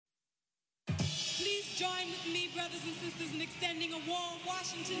Please join with me, brothers and sisters, in extending a warm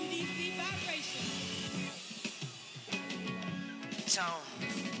Washington, D.C. vibration. Tone.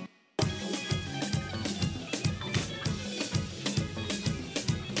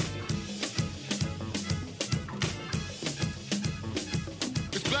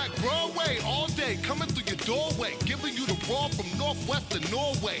 Black Broadway all day, coming through your doorway, giving you the raw from Northwest to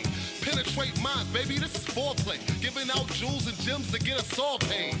Norway. Penetrate minds, baby, this is foreplay. Giving out jewels and gems to get us all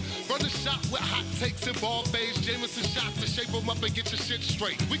paid. Run the shop with hot takes and ball fades. Jameson shots to shape them up and get your shit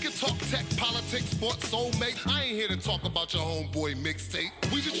straight. We can talk tech, politics, sports, soulmate. I ain't here to talk about your homeboy mixtape.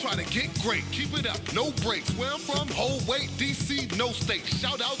 We just try to get great, keep it up, no breaks. Where I'm from, whole weight, DC, no state.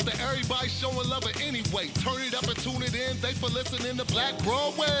 Shout out to everybody showing love it anyway. Turn it up and tune it in, they for listening to Black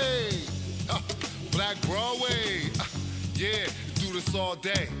Broadway. Black Broadway, yeah, we do this all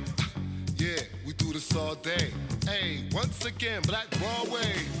day. Yeah, we do this all day. Hey, once again, Black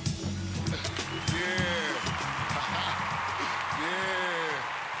Broadway. Yeah. Yeah.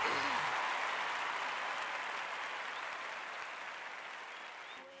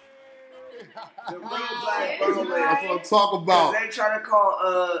 The real Black Broadway. That's what I'm talking about. They try to call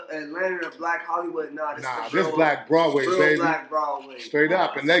Atlanta the Black Hollywood. Nah, This Black Broadway, real baby. Black Broadway. Straight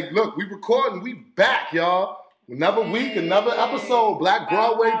up. And they look, we recording, we back, y'all. Another week, another episode, Black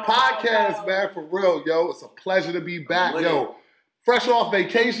Broadway podcast, man, for real, yo. It's a pleasure to be back, yo. Fresh off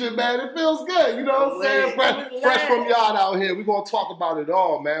vacation, man, it feels good, you know what I'm saying? Fresh from yard out here. We're going to talk about it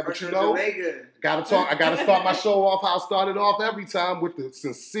all, man. But you know, I got to start my show off how I started off every time with the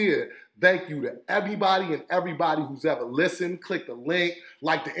sincere thank you to everybody and everybody who's ever listened, click the link,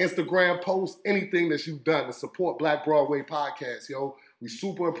 like the Instagram post, anything that you've done to support Black Broadway podcast, yo. We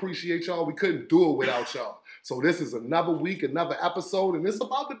super appreciate y'all. We couldn't do it without y'all. So this is another week, another episode, and it's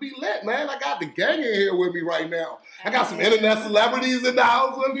about to be lit, man. I got the gang in here with me right now. I got some internet celebrities in the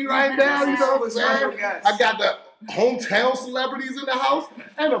house with me right now, you know what I'm saying? I got the hometown celebrities in the house,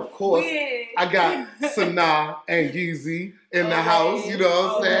 and of course, I got Sanaa and Yeezy in the house, you know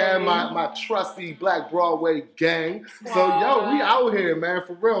what I'm saying? My trusty Black Broadway gang. So, yo, we out here, man,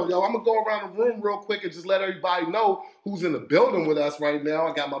 for real. Yo, I'm going to go around the room real quick and just let everybody know who's in the building with us right now.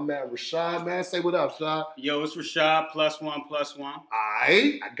 I got my man Rashad, man. Say what up, Rashad. Yo, it's Rashad, +1+1. All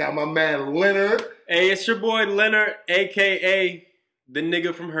right. I got my man Leonard. Hey, it's your boy Leonard, a.k.a. the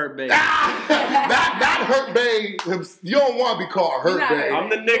nigga from Hurt Bae. Not Hurt Bae. You don't want to be called Hurt Bae. I'm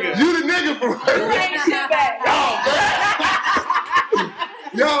the nigga. You the nigga from Hurt Bae.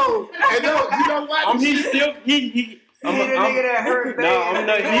 Yo, and you know what? I'm the nigga that hurt Bae. No, I'm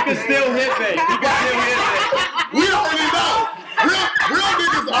not. He can still hit Bae. We already know. Real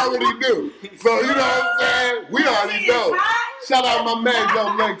niggas already knew. So, you know what I'm saying? We already know. Shout out my man, Yo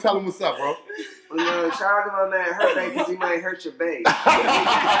Lang. Tell him what's up, bro. Shout out to my man Hurt Bae because he might hurt your bae.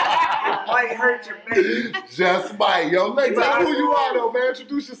 Might hurt your bae. Just might. Yo, Lang, tell me who you are, though, man.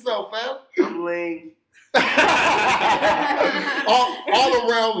 Introduce yourself, man. I'm Lang. all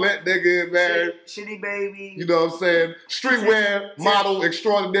around lit nigga, man. Shitty baby. You know what I'm saying? Streetwear model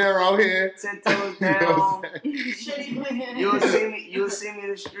extraordinaire out here. 10 toes down. Shitty man. You'll see me in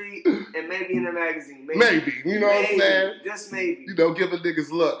the street and maybe in the magazine. Maybe. You know what I'm saying? Just maybe. You know, giving niggas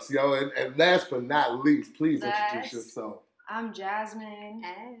looks, yo. And last but not least, please introduce yourself. I'm Jasmine.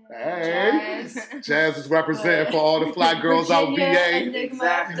 Hey. Jazz is representing for all the fly girls out VA.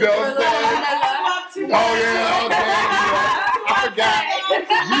 Exactly. You know what I'm saying? Oh, yeah, okay. I forgot.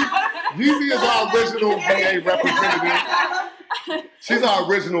 Yeezy is our original VA representative. She's our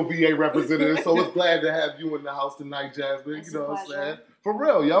original VA representative, so it's glad to have you in the house tonight, Jasmine. You know what I'm saying? For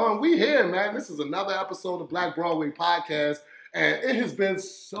real, yo. And we here, man. This is another episode of Black Broadway Podcast. And it has been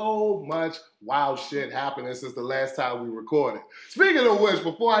so much wild shit happening since the last time we recorded. Speaking of which,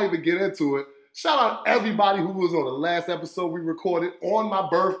 before I even get into it, shout out everybody who was on the last episode we recorded on my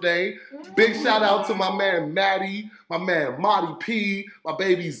birthday. Big shout out to my man Maddie, my man Marty P, my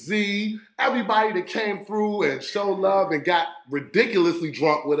baby Z, everybody that came through and showed love and got ridiculously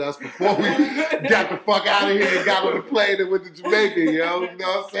drunk with us before we got the fuck out of here and got on the plane and went to Jamaica, yo. You know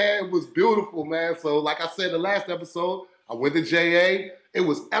what I'm saying? It was beautiful, man. So like I said the last episode, I went to JA. It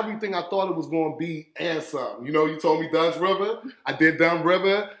was everything I thought it was going to be and some. You know, you told me Dunn's River. I did Dunn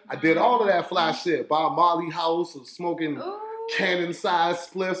River. I did all of that fly shit. By Molly House, smoking cannon-sized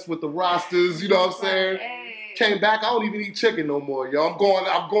spliffs with the rosters. You know what I'm saying? Came back. I don't even eat chicken no more, yo. I'm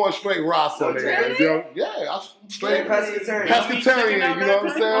going straight Ross on there, yo. Yeah, I'm straight pescatarian. You know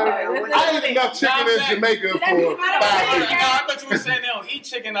what I'm saying? I ate enough chicken in Jamaica for 5 years. I thought you were saying they don't eat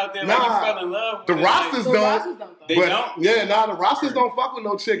chicken out there. Like you fell in love. The rosters don't. They don't. Yeah, the rosters don't fuck with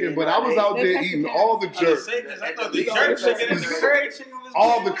no chicken. But I was out there eating all the jerk, I thought the jerk chicken and the curry chicken was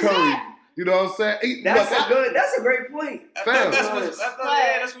all the curry. You know what I'm saying? That's a great point. Fam.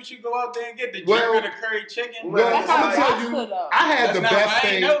 That's what you go out there and get, the Well- jerk or the curry chicken. Well, That's I'm how tell pasta, you, though. I had That's the not best what I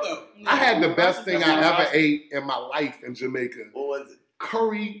thing. ain't know, though. I had the best thing I That's ever not ate in my life in Jamaica. What was it?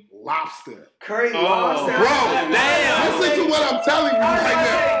 Curry lobster. Curry Oh, lobster. Bro, damn. listen to what I'm telling you right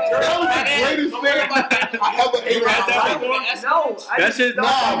now. That was the greatest thing I ever ate in my life. No, That shit. Nah,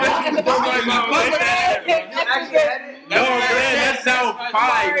 lobster don't like No, man, that sounds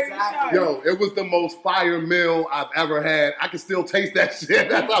fire. Yo, it was the most fire meal I've ever had. I can still taste that shit.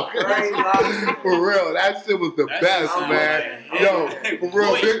 That's how good. Curry lobster. For real, that shit was the best, shit man. sound Yo, like- for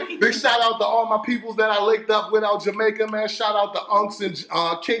real, big shout out to all my peoples that I linked up with out Jamaica, man. Shout out to Unks in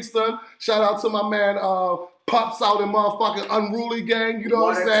Kingston. Shout out to my man Pups out in motherfucking Unruly Gang. You know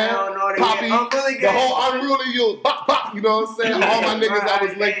what I'm saying? Poppy, the whole Unruly, you know what I'm saying? All my niggas I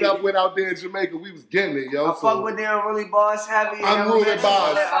was linked up with out there in Jamaica, we was getting it, yo. I fuck with the Unruly Boss heavy. Unruly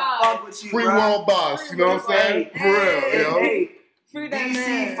Boss. I fuck with you, Free bro. World Boss, you know what I'm saying? For real, yo. Hey, Free that DC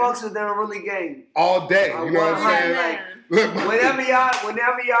man. fucks with the Unruly Gang. All day, you know what I'm saying? Like, whenever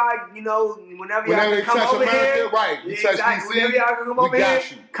y'all, you know, whenever Whenever y'all you come touch over America, here, right? You touch exactly. DC, Whenever y'all can come we over here,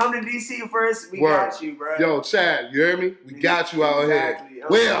 got you. come to DC first. We Word. got you, bro. Yo, Chad, you hear me? We got you out Exactly. here.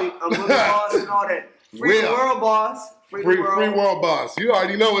 I'm really boss and all that. Free the Where? world, boss. Free Free the world. World Boss. You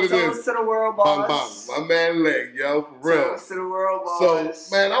already know what it Toast is. to the world, Bang, boss. bang. My man Leg, yo, for real. Toast to the world, So, boss.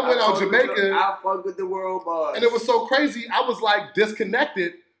 man, I went out fuck with Jamaica. I fuck with the world, boss. And it was so crazy. I was like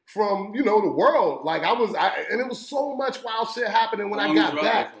disconnected from, you know, the world. Like and it was so much wild shit happening when I got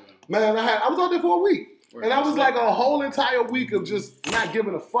back. Man, I was out there for a week. And I was like a whole entire week of just not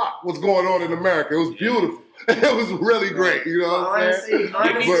giving a fuck what's going on in America. It was beautiful. It was really great. You know what I'm saying?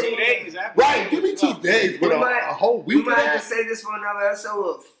 Honestly, 2 days after. Right, give me 2 days, but a whole we week of might have that? to say this for another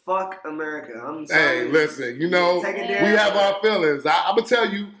episode. Fuck America. I'm sorry. Hey, listen, you know, Take it we down. have our feelings. I'm gonna tell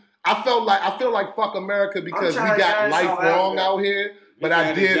you, I feel like fuck America because we trying to got giant life South wrong Africa. out here. But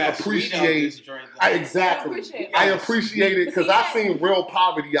I did appreciate. I appreciate it because I seen real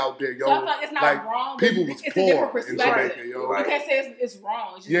poverty out there, yo. So I feel like it's not like, wrong. But people was it's poor a different in perspective. Jamaica, yo. You can't say it's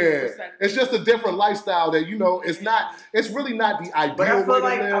wrong. It's just a Yeah, different perspective. it's just a different lifestyle that, you know, it's really not the ideal But I feel way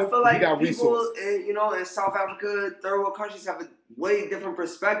like to live. I We got feel like people, resources. in South Africa, third world countries have a way different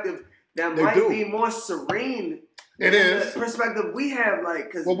perspective that They might do. be more serene. It than is. the perspective we have, like,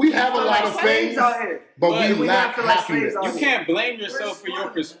 because Well, we have a lot of slaves things, out here. but But we we lack not feel like happiness. slaves out You can't blame yourself for your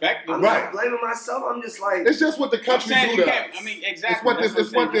perspective. I'm Right. not blaming myself. I'm just like, It's just what the I'm country saying do you to can't. us. I mean, It's exactly. what That's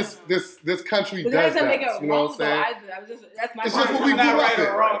this country But does. that doesn't make That, it you know wrong, what I'm though. saying? That's my It's point. just what we It's not grew right up or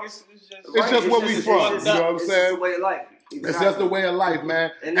in. wrong. It's just It's just what we from. it's You know what I'm it's saying? just the way of life. It's just the way of life,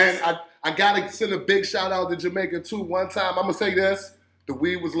 man. And And it's- I gotta send a big shout out to Jamaica too. One time, I'm gonna say this: the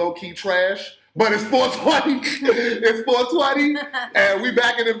weed was low key trash, but it's 420. It's 420, and we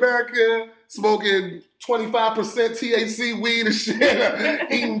back in America smoking 25% THC weed and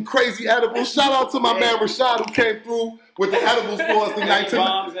shit, eating crazy edibles. Shout out to my man Rashad who came through with the edibles for us tonight.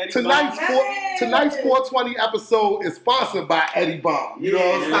 Tonight's 420 episode is sponsored by Eddie Bomb. You know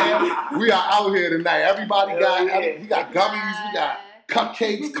what I'm saying? We are out here tonight. Everybody got, we got gummies, we got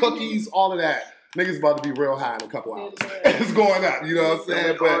cupcakes, cookies, all of that. Niggas about to be real high in a couple hours. It's going up, you know what I'm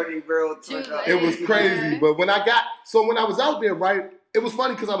saying? But it was crazy. But when I was out there, right, it was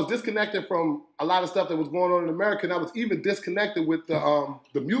funny because I was disconnected from a lot of stuff that was going on in America, and I was even disconnected with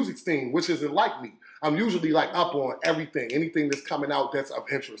the music scene, which isn't like me. I'm usually like up on everything, anything that's coming out that's of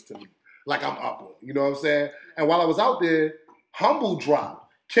interest to me. Like I'm up on, you know what I'm saying? And while I was out there, Humble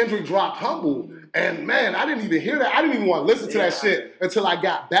dropped. Kendrick dropped Humble. And man, I didn't even hear that. I didn't even want to listen to that shit until I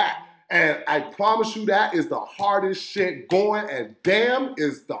got back. And I promise you that is the hardest shit going, and Damn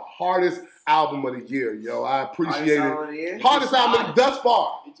is the hardest album of the year, yo. I appreciate it. Hardest album thus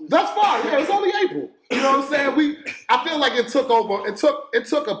far. Yeah, it's only April. You know what I'm saying? I feel like it took over. It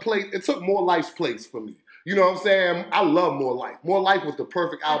took More Life's place for me. You know what I'm saying? I love More Life. More Life was the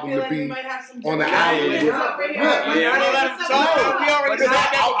perfect album to be on the island.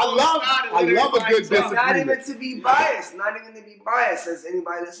 I love a good disagreement. Not even to be biased. Has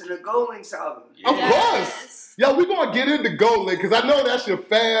anybody listened to Goldlink's album? Of course. Yo, we're going to get into Goldlink because I know that's your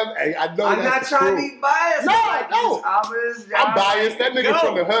fam. Hey, I know I'm that's not trying true. to be biased. No. I'm biased. That nigga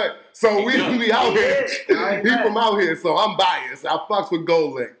from the hood. So we out here. He from out here, so I'm biased. I fucks with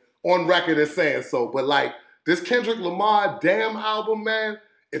Goldlink. On record as saying so. But like this Kendrick Lamar Damn album, man,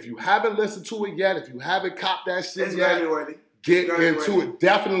 if you haven't listened to it yet, if you haven't copped that shit It's yet, Grammy worthy. get into it.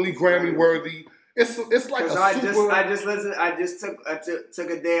 Definitely Grammy worthy. It's like a I super... just listened. I just took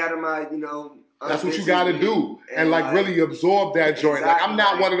a day out of my That's what you got to do. And like really absorb that joint. Like I'm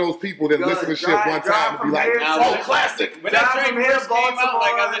not one of those people that listen to shit one time and be like, oh, classic. When that track first came out,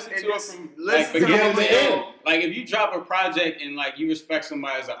 like I listened to it from like beginning to end. Like if you drop a project and like you respect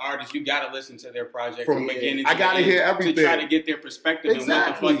somebody as an artist, you gotta listen to their project from beginning to I gotta end hear everything to try to get their perspective. And what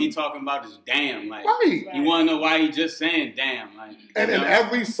the fuck he talking about is damn. Like you wanna know why he just saying damn. Like and in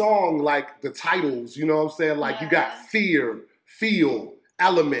every song, like the titles, you know what I'm saying? Like you got fear, feel,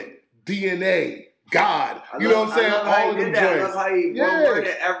 element, DNA, God. You know what I'm saying? All of them joints. I love how he one word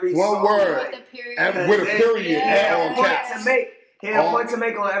in every song. One word. With a period. And on caps. He had a point to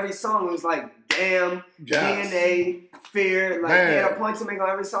make on every song. It was like, damn, DNA, fear. Like, he had a point to make on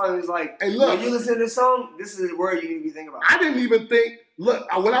every song. It was like, hey, look, when you listen to this song, this is the word you need to be thinking about. I didn't even think, look,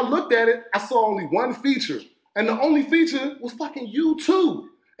 when I looked at it, I saw only one feature. And the only feature was fucking U2.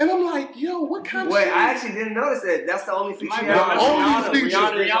 And I'm like, yo, what kind of shit? Wait, I actually didn't notice that. That's the only feature. The only feature.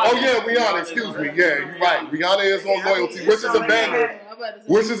 Oh, yeah, Rihanna, excuse me. Yeah, you're right. Rihanna is on Loyalty, which is a banger.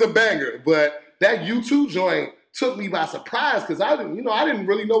 Which is a banger. But that U2 joint took me by surprise because I didn't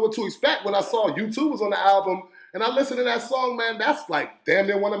really know what to expect when I saw U2 was on the album. And I listened to that song, man, that's like damn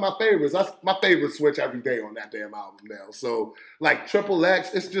near one of my favorites. That's my favorite switch every day on that damn album now. So, like, Triple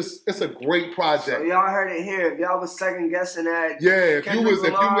X, it's a great project. So y'all heard it here. If y'all was second guessing that. Yeah, if you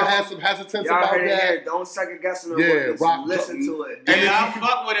had some hesitance y'all about heard that. It here. Don't second guess on listen to it. Yeah, I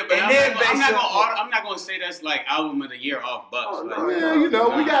fuck with it, but I'm not gonna say that's like album of the year off Bucks. Oh, like,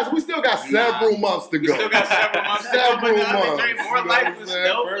 no, we still got several months to go. We still got several months to go. More Life was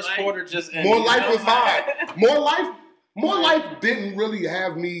dope. First quarter just ended. More Life was high. More Life didn't really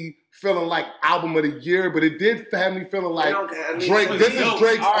have me feeling like album of the year, but it did have me feeling like Drake. This is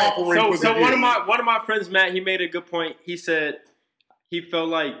Drake's offering. So one of my friends, Matt, he made a good point. He said he felt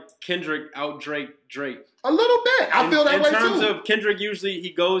like Kendrick out Drake. A little bit. I feel that way too. In terms of Kendrick, usually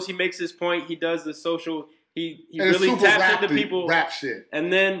he makes his point, he does the social. He really taps into people rap shit.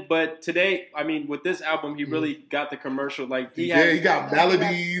 And then, but today, I mean, with this album, he really got the commercial. Like he got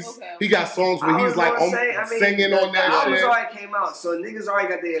melodies. Okay. He got songs where he's like singing on that shit. The albums already came out, so niggas already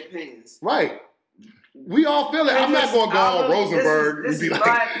got their opinions. Right. We all feel it. I'm not gonna go on Rosenberg and be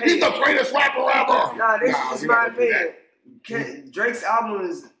like, he's the greatest rapper ever. Nah, this is just my opinion. Drake's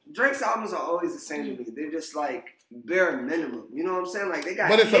albums are always the same to me. They're just like bare minimum. You know what I'm saying? Like they got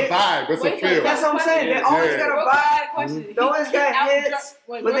But it's hits. a vibe. It's a feel. That's what I'm saying. They always got a vibe. They always got hits,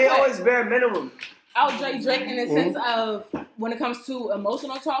 but they always bare minimum. Out Drake in the sense of when it comes to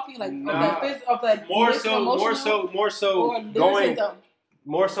emotional talking, like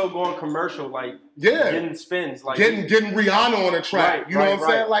more so going commercial, like getting spins, like getting Rihanna on a track. You know what I'm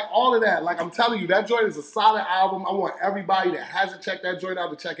saying? Like all of that. Like I'm telling you, that joint is a solid album. I want everybody that hasn't checked that joint out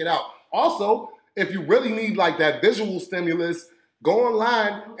to check it out. Also, if you really need like that visual stimulus, go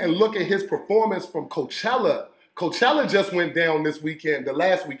online and look at his performance from Coachella. Coachella just went down this weekend, the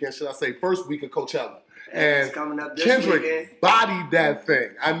last weekend, should I say, first week of Coachella. And Kendrick bodied that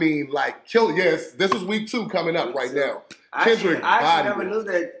thing. I mean, like, this is week 2 coming up right now. Kendrick I never knew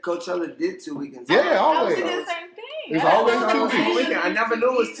that Coachella did 2 weekends. Yeah, always. They did the same thing. It's always 2 weekends. I never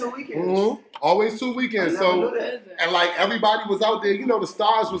knew it was 2 weekends. Mm-hmm. Always 2 weekends. So, and like everybody was out there. You know, the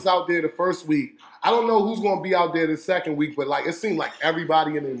Stars was out there the first week. I don't know who's going to be out there the second week, but like it seemed like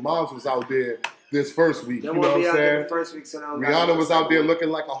everybody and their moms was out there this first week. You know what I'm saying? Rihanna was out there looking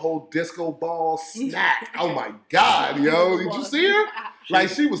like a whole disco ball snack. Oh my God, yo. Did you see her? Like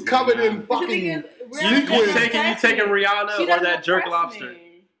she was covered in fucking sequins. You taking Rihanna or that jerk lobster?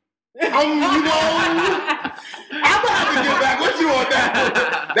 You know, I'm gonna have to get back with you on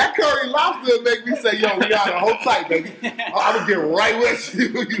that. That curry lobster make me say, yo, Rihanna, hold tight, baby. I'm gonna get right with you.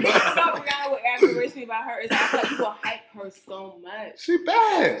 You know? Rihanna, what aggravates me about her is I feel like people hype her so much. She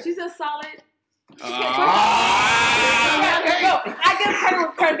bad. She's a solid. I give her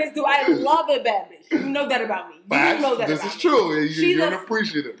credit due. I love a bad bitch. You know that about me. You know that. This is true. You're an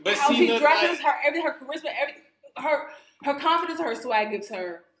appreciative. But how she dresses, her charisma, her confidence, her swag gives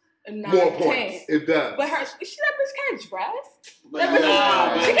her a 9 more 10. points. It does. But that bitch can't dress. She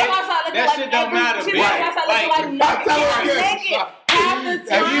came outside looking that shit don't matter. She came outside looking like naked.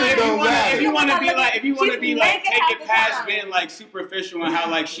 If you want to be like take it past being like superficial and how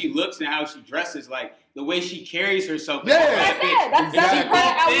like she looks and how she dresses, like the way she carries herself. That's the credit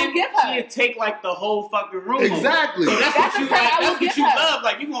I would give her. She'd take like the whole fucking room. Exactly. So that's what you like. That's what you love.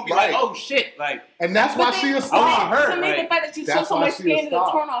 Like you gonna be like, oh shit, like. And that's why she a star. To me, the fact that you show so much skin is a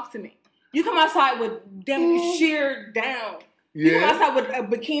turn off to me. You come outside with sheer down. You come outside with a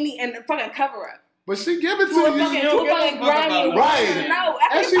bikini and a fucking cover up. But she give it to you. Right.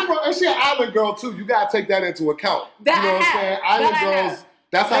 And she an island girl too. You gotta take that into account. You know what I'm saying? Island girls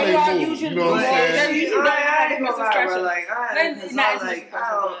That's how they move. You know what I'm saying? I'm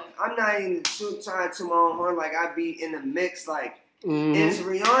not even trying to my own horn. Like I be in the mix. Like is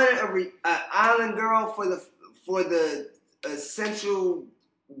Rihanna an island girl for the essential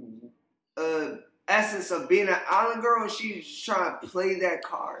essence of being an island girl, or she's trying to play that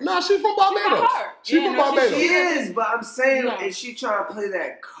card? No, she's from Barbados. She's from Barbados. She is, but I'm saying, is she trying to play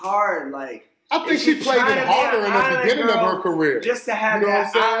that card? Like, I think she played it harder in the beginning of her career. Just to have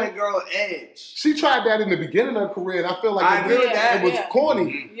that island girl edge. She tried that in the beginning of her career, and I feel like it was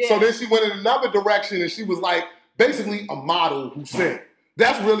corny. Yeah. So then she went in another direction, and she was like basically a model who sang.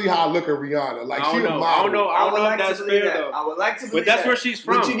 That's really how I look at Rihanna. Like she's a model. I don't know if that's fair though. I would like to believe that. But that's where she's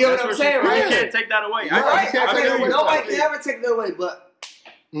from. But you get what I'm saying, right? You can't take that away. Nobody can ever take that away, but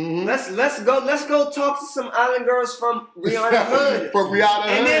let's go talk to some island girls from Rihanna Hood. From Rihanna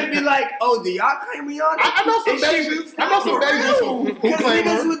and then be like, oh, do y'all claim Rihanna? I know some Basians. who claim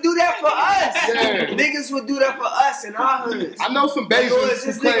her. Niggas would do that for us. Yeah. Niggas would do that for us in our hoods. I know some Basians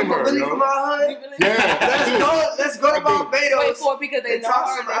who claim her. Really from our hood? Yeah. Let's go to Barbados. Wait for it because they talk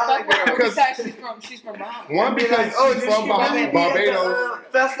some island girls. Because she's from Bahamas. One, because she's from Barbados.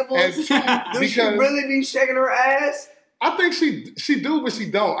 Festivals. Do she really be shaking her ass? I think she do, but she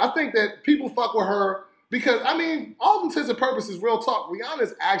don't. I think that people fuck with her because, I mean, all intents and purposes, real talk,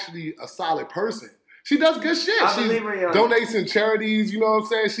 Rihanna's actually a solid person. She does good shit. She donates in charities, you know what I'm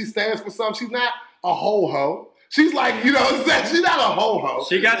saying? She stands for something. She's not a ho-ho. She's like, you know what I'm saying? She's not a ho-ho.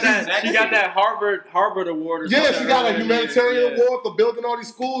 She got that Harvard award or something. Yeah, she got a humanitarian award for building all these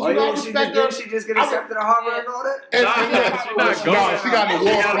schools. You know, she just get accepted to Harvard and all that? She got an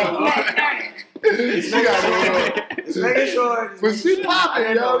award. She got an award. Just making sure. But she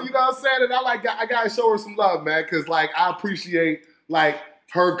popping, yo. You know what I'm saying? And I gotta show her some love, man, because like I appreciate like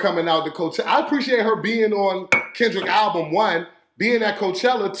her coming out to Coachella. I appreciate her being on Kendrick album 1. Being at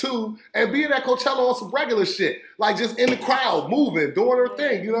Coachella 2, and being at Coachella on some regular shit. Like just in the crowd, moving, doing her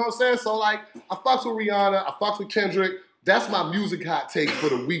thing. You know what I'm saying? So like, I fucks with Rihanna, I fucks with Kendrick. That's my music hot take for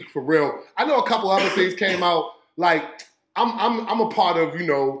the week, for real. I know a couple other things came out. Like, I'm a part of, you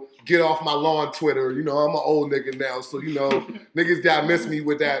know, Get Off My Lawn Twitter. You know, I'm an old nigga now, so, you know, niggas got miss me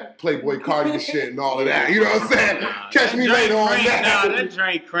with that Playboy Cardi shit and all of that. You know what I'm saying? Catch me later on that. Nah, that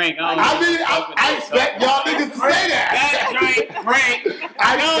drink crank. I expect y'all niggas to say that. That drink crank.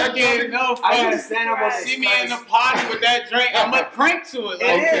 I don't get no fuck. See me in the party with that drink, I'm going to crank to it.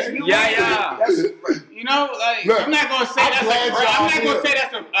 Like, yeah. You know, like, look, I'm not going to say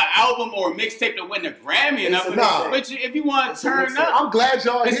that's an album or a mixtape to win the Grammy and nothing. But if you want to turn up, I'm glad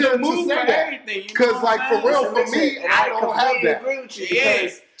y'all here to say that. Because, like, for real, for me, I don't have that. Agree with you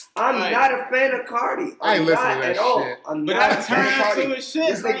because I'm not a fan of Cardi. I ain't listening to that shit. I'm not a fan of Cardi.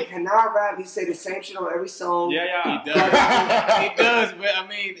 This nigga cannot rap. He say the same shit on every song. Yeah. He does, but I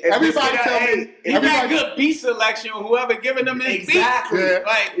mean, everybody tell me. He got good beat selection. Whoever giving them his beats, like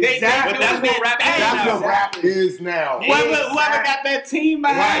but that's what rap is. That's what rap is now. Whoever got that team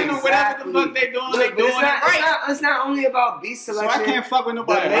behind them, whatever the fuck they doing, they doing it right. It's not only about beat selection. So I can't fuck with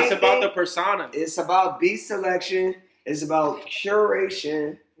nobody. It's about the persona. It's about beat selection. It's about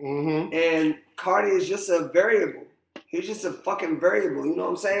curation. And Cardi is just a variable. He's just a fucking variable. You know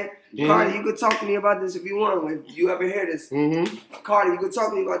what I'm saying? Cardi, you could talk to me about this if you want. If you ever hear this. Cardi, you could talk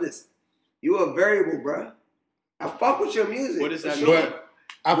to me about this. You a variable, bro. I fuck with your music. What does that mean? But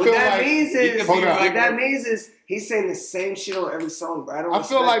I feel that means is he's saying the same shit on every song, bro. I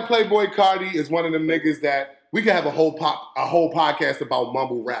feel like Playboy Cardi is one of them niggas that we can have a whole podcast about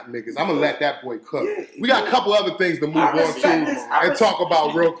mumble rap niggas. I'm gonna let that boy cook. Yeah, we got a couple other things to move on to and talk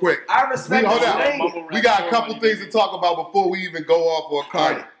about real quick. I respect hold on. We got a couple things to talk about before we even go off on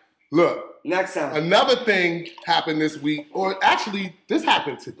Cardi. Look, next time. Another thing happened this week, or actually, this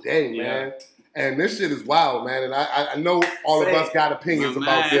happened today, man. And this shit is wild, man. And I know all of us got opinions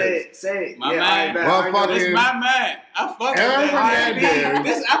about this. Say it. My man. This my man. I fuck with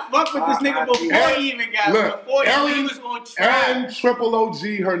this. I fuck with this nigga before he even got before he was going to try. Aaron Triple OG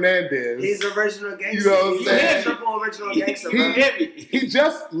Hernandez. He's original gangster. You know what I'm saying? Triple original gangster. He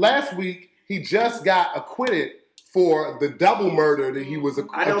just, last week, he just got acquitted for the double murder that he was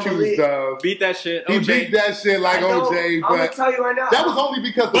accused of. Beat that shit. He beat that shit like OJ, but I'm gonna tell you right now, that was only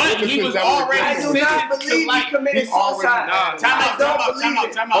because the witnesses that were I do not believe he committed suicide. Time out.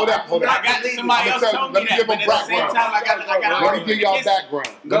 Hold up. I got somebody else told me that, but at the same time, I got. Let me give y'all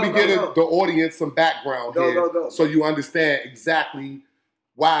background. Let me give the audience some background here, so you understand exactly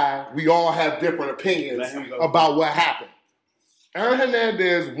why we all have different opinions about what happened. Aaron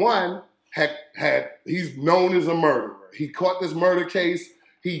Hernandez, he's known as a murderer. He caught this murder case.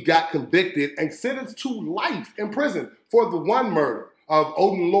 He got convicted and sentenced to life in prison for the one murder. of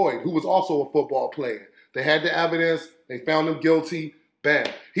Odin Lloyd, who was also a football player. They had the evidence. They found him guilty. Bam.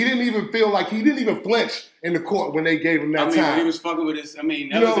 He didn't even flinch in the court when they gave him that time. He was fucking with his, that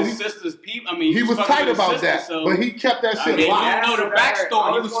was his sister's peep. He was tight about that, but he kept that shit locked. You know the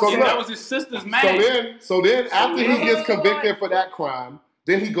backstory. That was his sister's man. So then after he gets convicted for that crime,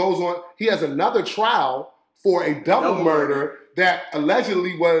 then he goes on, he has another trial for a double murder that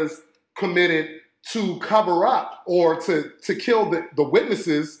allegedly was committed to cover up or to kill the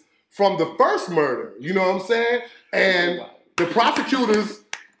witnesses from the first murder. You know what I'm saying? And the prosecutors,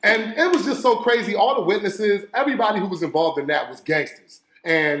 and it was just so crazy. All the witnesses, everybody who was involved in that was gangsters.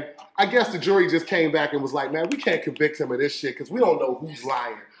 And I guess the jury just came back and was like, man, we can't convict him of this shit because we don't know who's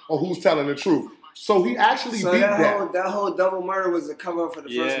lying or who's telling the truth. So he actually beat that. That whole double murder was a cover up for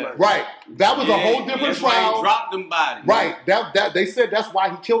the first murder. Right. That was a whole different trial. He dropped them bodies. Right. That they said that's why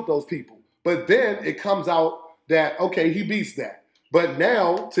he killed those people. But then it comes out that, okay, he beats that. But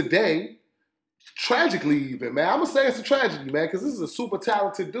now, today, tragically even, man, I'm going to say it's a tragedy, man, because this is a super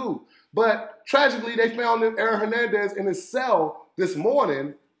talented dude. But tragically, they found Aaron Hernandez in his cell this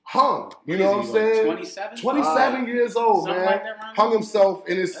morning, hung. You know what I'm saying? 27? 27 years old, man. Like that, hung himself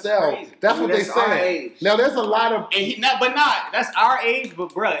in his cell. Crazy. That's what they say. Now, there's a lot of... that's our age, but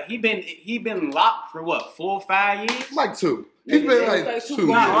bruh, he been locked for what, 4 or 5 years? Like 2. He's been like 2 years.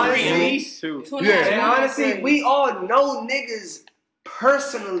 Honestly, at least 2. Yeah. And honestly, we all know niggas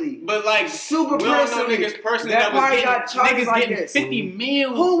personally. But like, super we personally. Know niggas personally that was probably got charges like getting this. 50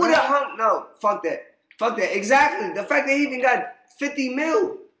 mil. Who would have hung? No, fuck that. Fuck that. Exactly. The fact that he even got 50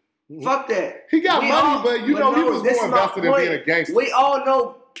 mil. Fuck that. He got money, but he was more invested in being a gangster. We all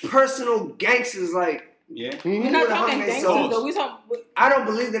know personal gangsters like. Yeah. We're not talking gangsters though. I don't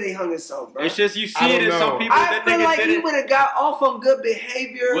believe that he hung himself, bro. It's just you see it in some people. I feel like he would have got off on good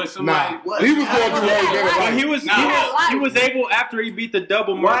behavior. He was going through very good. He was able, after he beat the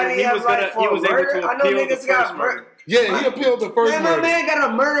double murder, he was able to appeal the first murder. Yeah, he appealed the first murder. My man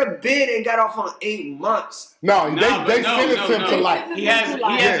got a murder bid and got off on 8 months. No, they sentenced him to life.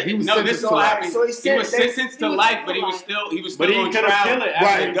 He was sentenced to life. He was sentenced to life, but he was still on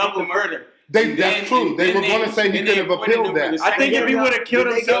trial for double murder. That's true. They were going to say he could have appealed that. I think if he would have killed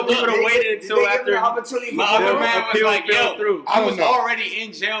himself, he would have waited until after my other man was like, yo, I was already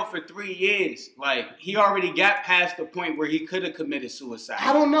in jail for 3 years. Like, he already got past the point where he could have committed suicide.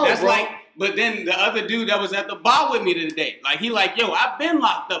 I don't know, That's bro. like, but then the other dude that was at the bar with me today, like, he like, yo, I've been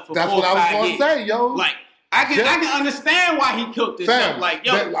locked up for 4 or 5 years. That's what I was going to say, yo. Like, I can understand why he killed this stuff. Like,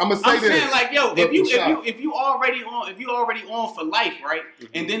 yo, I'm saying, like, yo, if you already on for life, right? Mm-hmm.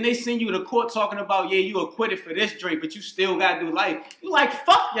 And then they send you to court talking about, yeah, you acquitted for this drink, but you still gotta do life. You like,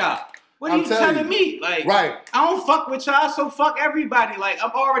 fuck y'all. What are you telling me? Like, I don't fuck with y'all, so fuck everybody. Like,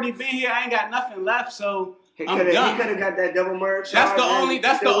 I've already been here. I ain't got nothing left, so I'm done. He could have got that double murder. That's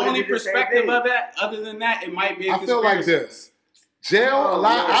the only perspective of that. Other than that, it might be a conspiracy. I feel like this. Jail,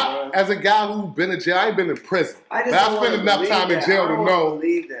 as a guy who's been in jail, I ain't been in prison. I spent enough time in jail to know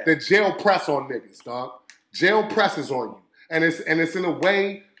that jail press on niggas, dog. Jail presses on you. And it's in a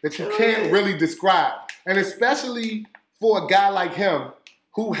way that you can't really describe. And especially for a guy like him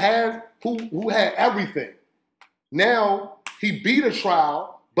who had everything. Now, he beat a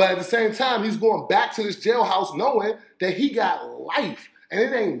trial, but at the same time, he's going back to this jailhouse knowing that he got life. And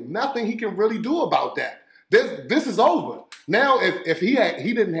it ain't nothing he can really do about that. This is over. Now, if he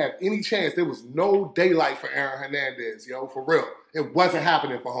didn't have any chance, there was no daylight for Aaron Hernandez, yo, for real. It wasn't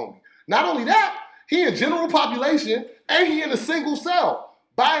happening for homie. Not only that, he in general population and he in a single cell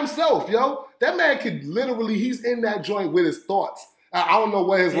by himself, yo. That man could literally, he's in that joint with his thoughts. I don't know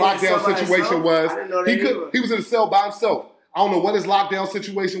what his lockdown situation was. He was in a cell by himself. I don't know what his lockdown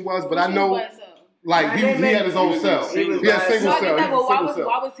situation was, but I know. Like he had his own cell. He had single cell.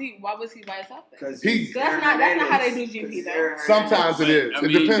 Why was he by himself? Because that's not how they do GP though. Sometimes it is. It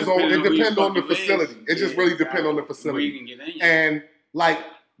depends on the facility. It just really depends on the facility. And like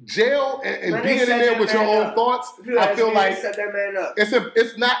jail and being in there with your own thoughts, I feel like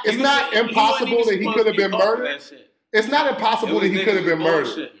it's not impossible that he could have been murdered. It's not impossible that he could have been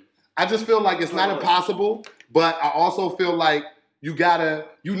murdered. I just feel like it's not impossible, but I also feel like you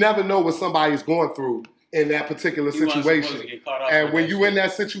never know what somebody's going through in that particular situation. And when you in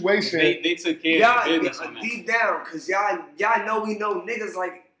that situation, they took care of business deep down, because y'all know we know niggas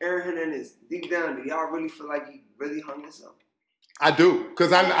like Aaron Hernandez. Deep down, do y'all really feel like he really hung himself? I do,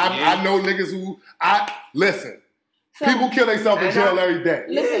 because I know niggas who listen. People kill themselves in jail every day.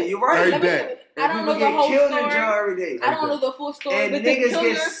 Listen, you're right. Every day. I don't know the whole story. Killed in jail every day. I don't know the full story. And niggas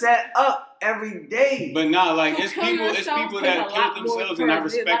get set up every day. But nah, like it's people that kill themselves, and I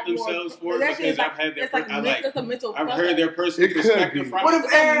respect themselves for it because I've had their I've heard their personal perspective from it.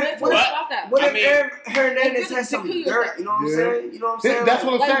 What if Aaron Hernandez has some dirt? You know what I'm saying? You know what I'm saying? That's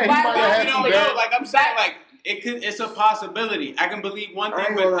what I'm saying. He might have some dirt. Like I'm saying, like. It's a possibility. I can believe one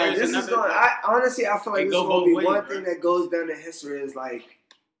thing, but there's another. Honestly, I feel like this is going to be one thing that goes down in history is like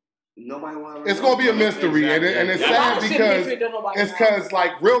nobody want. It's going to be a mystery, exactly. and it's sad because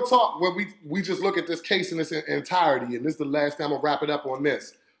like real talk. When we just look at this case in its entirety, and this is the last time I'll wrap it up on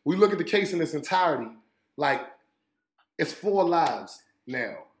this. We look at the case in its entirety, like it's 4 lives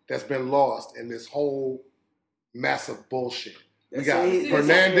now that's been lost in this whole mess of bullshit. We got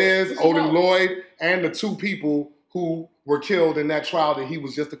Hernandez, Odin Lloyd, and the 2 people who were killed in that trial that he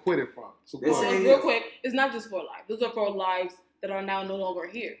was just acquitted from. So real quick, it's not just 4 lives. Those are 4 lives that are now no longer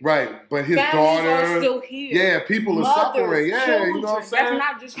here. Right, but his Families daughter are still here. Yeah, people are suffering. Yeah, children. You know what I'm saying? That's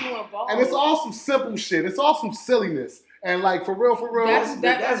not just you involved. And it's all some simple shit. It's all some silliness. And like for real,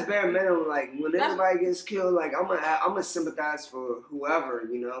 that's bare minimum. Like when everybody gets killed, like I'm gonna sympathize for whoever,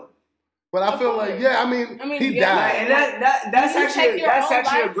 you know. But I feel like, I mean he died. And that's actually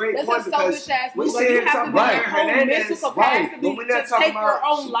a great point because we said something about Hernandez, right? But we're not talking about your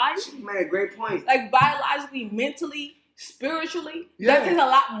own life. She made a great point. Like biologically, mentally, spiritually, that is a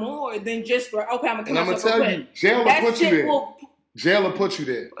lot more than just like, okay, I'm gonna kill myself. And I'm gonna tell you, jail will put you there. Jail will put you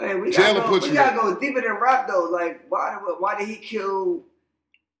there. Hey, we gotta go deeper than rap though. Like, why did he kill?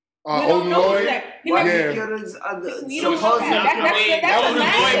 Odin Lloyd. Why did he kill his The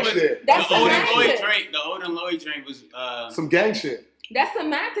Odin Lloyd drink was some gang shit. That's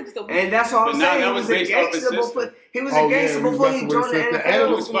semantics, though. And that's all I'm saying. He was a gangster before he joined the NFL.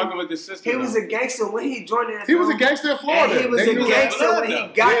 He was fucking with the sister. He was a gangster when he joined the NFL. He was a gangster in Florida. And he was a gangster when he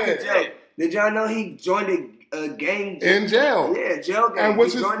got to jail. Did y'all know he joined a gang in jail? Yeah, jail gang. And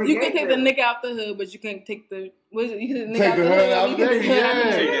which is you can take the nigga out the hood, but you can't take the hood out there.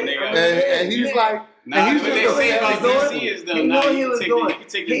 Yeah, and he's like. And he's just he knew what he was doing. You can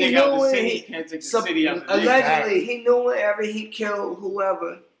take the nigga out the city. You can't take the city out the allegedly, he knew whenever he killed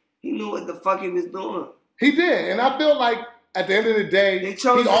whoever, he knew what the fuck he was doing. He did, and I feel like at the end of the day, he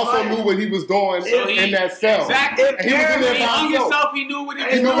also knew what he was doing in that cell. Exactly. And he was in there by himself. He knew what he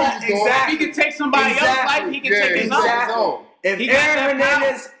was doing. If he could take somebody else's life, he can take his own. If Aaron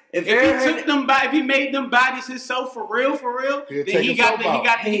Hernandez. If he took them if he made them bodies himself for real, then he got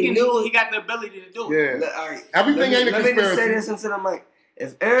the ability to do it. Yeah. All right. Everything ain't a conspiracy. Let me just say this into the mic.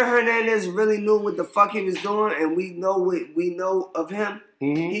 If Aaron Hernandez really knew what the fuck he was doing, and we know what we know of him,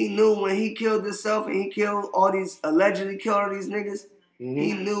 he knew when he killed himself and he allegedly killed all these niggas,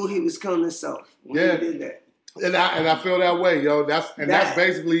 he knew he was killing himself when he did that. And I feel that way, yo. That's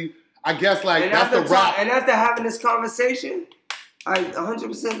basically, I guess, like that's the rock. And after having this conversation, I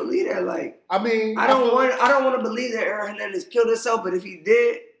 100% believe that. Like, I mean, I don't want to believe that Aaron Hernandez killed himself, but if he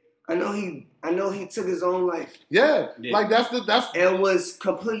did, I know he took his own life. Yeah. Like that's and was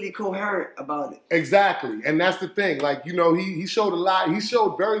completely coherent about it. Exactly, and that's the thing. Like, you know, he showed a lot. He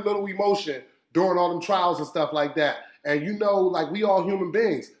showed very little emotion during all them trials and stuff like that. And you know, like we all human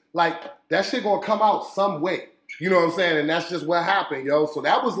beings. Like that shit gonna come out some way. You know what I'm saying? And that's just what happened, yo. So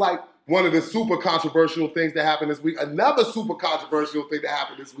that was like one of the super controversial things that happened this week. Another super controversial thing that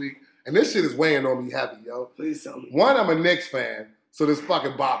happened this week. And this shit is weighing on me heavy, yo. Please tell me. One, I'm a Knicks fan, so this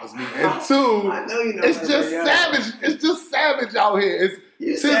fucking bothers me. And two, it's just savage. It's just savage out here.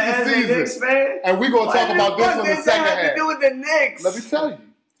 It's the season. Knicks fan? And we're going to talk about this on the second half. What does that have to do with the Knicks? Let me tell you.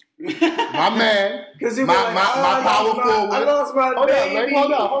 My man, my power forward. I lost my baby.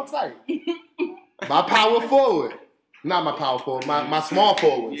 Hold tight. My power forward. Not my power forward, my small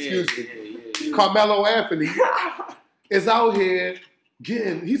forward, excuse me. Carmelo Anthony is out here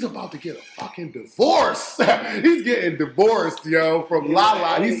he's about to get a fucking divorce. He's getting divorced, yo, from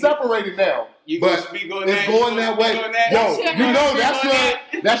Lala. He's separated now. But it's going that way. Yo, you know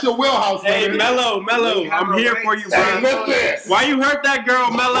that's your wheelhouse. Hey, Melo, I'm here for you, bro. Listen. Why you hurt that girl,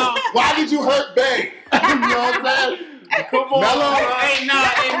 Melo? Why did you hurt Bay? You know what I'm saying? Come on, Melo. Hey,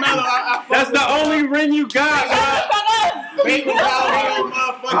 Melo. That's the only ring you got, bro. Baby,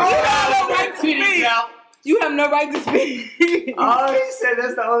 you have no right to speak. Oh, he said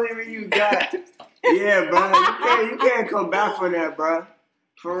that's the only ring you got. Yeah, bro. You can't come back from that, bro.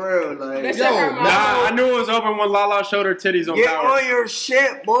 For real, like. I knew it was over when Lala showed her titties on Get Power. on your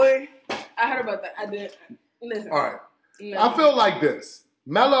shit, boy. I heard about that. I did. Listen. All right. No. I feel like this.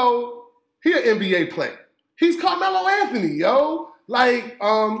 Melo, he an NBA player. He's Carmelo Anthony, yo. Like,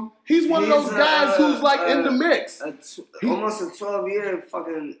 he's one of those guys who's like in the mix. Almost a 12-year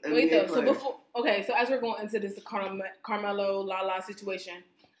fucking NBA player. So okay, so as we're going into this Carmelo Lala situation,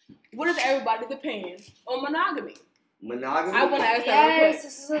 what is everybody's opinion on monogamy? Monogamy? I want to ask that real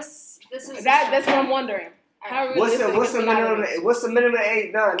quick. That's what I'm wondering. What's the minimum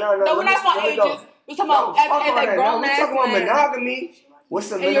age? No, we're not talking ages. We're talking about as a grown ass. We're talking about monogamy. What's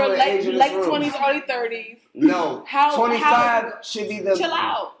the minimum age in late 20s, early 30s? No. 25 should be the... Chill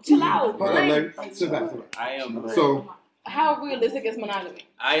out. Sit back. I am... So... How realistic is monogamy?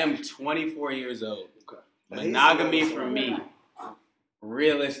 I am 24 years old. Okay. Monogamy for me,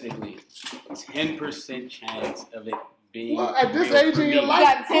 realistically, 10% chance of it being. Well, at this age in your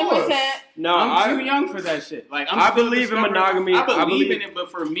life, 10%. No, I'm too young for that shit. Like I believe in monogamy. I believe in it, but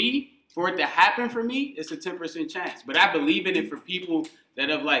for me, for it to happen for me, it's a 10% chance. But I believe in it for people that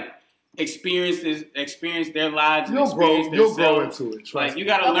have like experienced their lives and you'll grow into it. Like you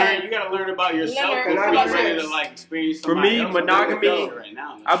gotta learn about yourself before you're ready to like experience somebody else. For me, monogamy, right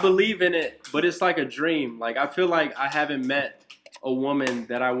now, I believe in it, but it's like a dream. Like I feel like I haven't met a woman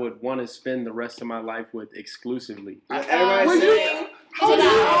that I would want to spend the rest of my life with exclusively. How old are you?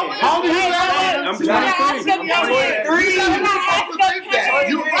 I'm 23.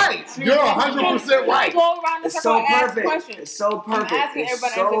 You're right. You're 100% right. It's so perfect. It's so perfect.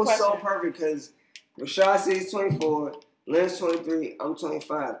 It's so perfect because Rashad says he's 24, Lynn's 23, I'm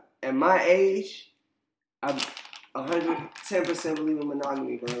 25. At my age, I'm 110% believe in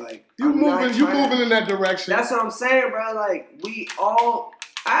monogamy, bro. Like you moving in that direction. That's what I'm saying, bro. Like we all.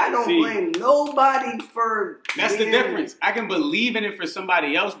 I don't blame nobody for. That's the difference. I can believe in it for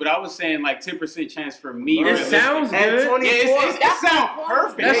somebody else, but I was saying like 10% chance for me. It sounds good. It sounds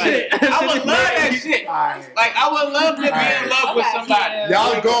perfect. I would love that shit. Like I would love to be in love with somebody.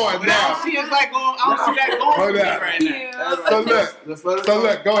 Y'all going but now? I don't see it like going. I don't see that going right now. So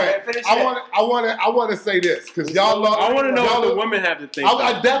look, go ahead. I want to say this because y'all know. I want to know what the women have to think.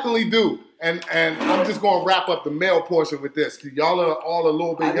 I definitely do. And I'm just going to wrap up the male portion with this. Y'all are all a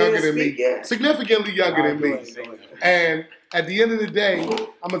little bit younger than me. Significantly younger than me. And at the end of the day,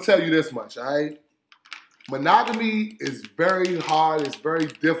 I'm going to tell you this much, all right? Monogamy is very hard. It's very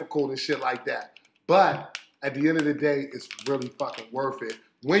difficult and shit like that. But at the end of the day, it's really fucking worth it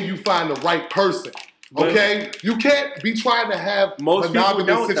when you find the right person. Okay? You can't be trying to have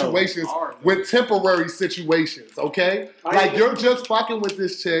monogamous situations with temporary situations, okay? Like you're just fucking with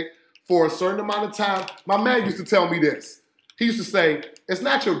this chick for a certain amount of time. My man used to tell me this. He used to say, it's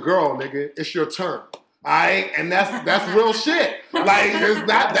not your girl, nigga, it's your turn. Alright? And that's real shit. Like,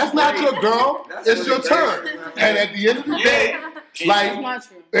 that's not your girl, it's your turn. And at the end of the day, like,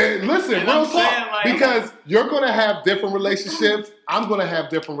 listen, real talk. Because you're gonna have different relationships, I'm gonna have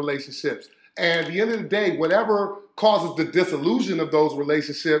different relationships. And at the end of the day, whatever causes the disillusion of those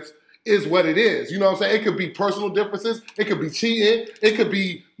relationships is what it is. You know what I'm saying? It could be personal differences. It could be cheating. It could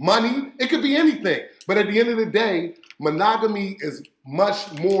be money. It could be anything. But at the end of the day, monogamy is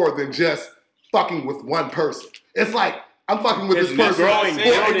much more than just fucking with one person. It's like, I'm fucking with this person.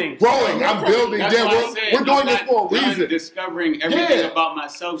 Growing. I'm building. We're doing this for a reason. I'm discovering everything about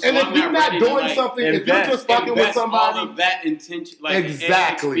myself. So and if you're not doing something, if you're just fucking with somebody, all of that intention, like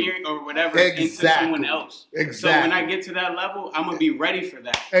experience or whatever, into someone else. Exactly. So when I get to that level, I'm gonna be ready for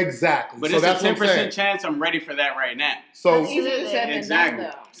that. Exactly. But it's a 10% chance I'm ready for that right now. So exactly.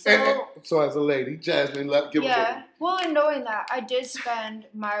 So as a lady, Jasmine, give a well, in knowing that, I did spend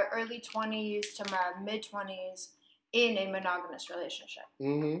my early 20s to my mid 20s in a monogamous relationship.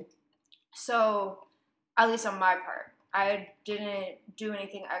 Mm-hmm. So, at least on my part, I didn't do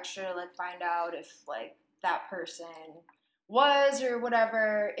anything extra, like find out if like that person was or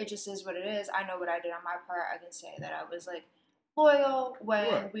whatever. It just is what it is. I know what I did on my part. I can say that I was like loyal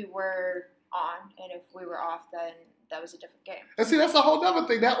when we were on, and if we were off, then that was a different game. And see, that's a whole other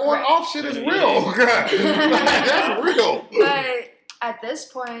thing. That on-off shit is real. That's real. But at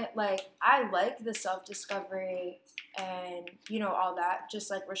this point, like, I like the self-discovery and, you know, all that. Just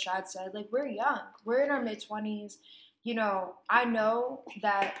like Rashad said, like, we're young. We're in our mid-20s. You know, I know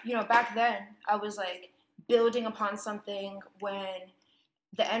that, you know, back then I was, like, building upon something when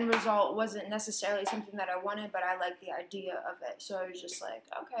the end result wasn't necessarily something that I wanted, but I liked the idea of it. So I was just like,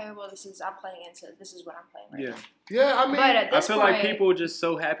 okay, well, this is what I'm playing right now. Yeah, I mean, I feel like people are just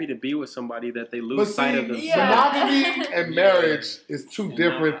so happy to be with somebody that they lose sight of themselves. Monogamy and marriage is two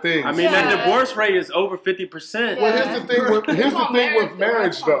different things. I mean, that divorce rate is over 50%. Well, here's the thing with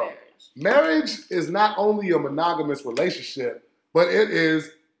marriage, though. Marriage is not only a monogamous relationship, but it is,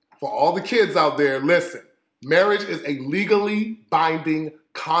 for all the kids out there, listen, marriage is a legally binding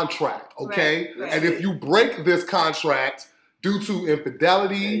contract, okay? Right. And if you break this contract, due to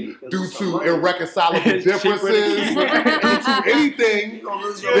infidelity, due to irreconcilable differences, due to anything,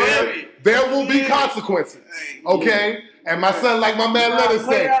 there will be consequences. Okay? And my son, like my man Leonard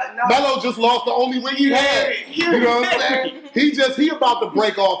said, Melo just lost the only ring he had. You know what I'm saying? He about to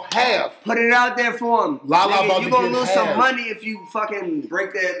break off half. Put it out there for him. Lala you gonna lose some money if you fucking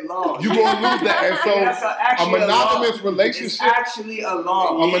break that law. You gonna lose that. And so a monogamous relationship. It's actually a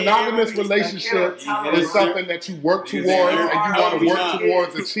law. A monogamous relationship is something that you work towards and you want to work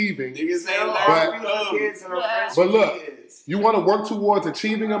towards achieving. But look, you want to work towards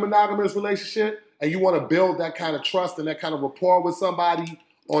achieving a monogamous relationship, and you want to build that kind of trust and that kind of rapport with somebody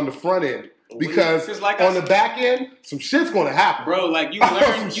on the front end. Because on the back end, some shit's going to happen. Bro, like you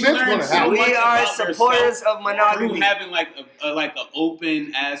learn so much we are supporters of monogamy. Through having like an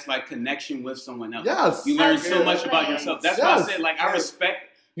open ass like connection with someone else. Yes. You learn so much about yourself. That's why I said like I respect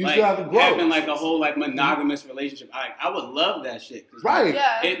having like a whole like monogamous relationship. I would love that shit. Right.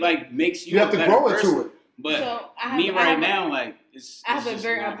 It like makes you have to grow into it. But now, like it's I have a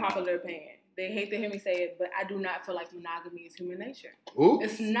very unpopular opinion. They hate to hear me say it, but I do not feel like monogamy is human nature. Ooh.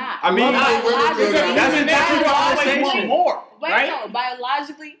 It's not. I mean, that's a natural conversation. More, right? No,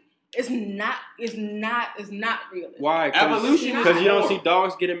 biologically, it's not real. Why? Evolution. Because you don't see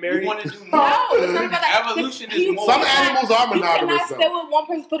dogs getting married. You want to do more. No, it's not about that. Evolution is more. Some animals are monogamous. You cannot stay with one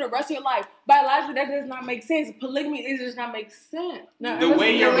person for the rest of your life. Biologically, that does not make sense. Polygamy does not make sense. The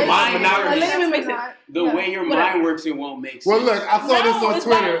way your mind makes sense. The way your mind works, it won't make sense. Well, look, I saw this on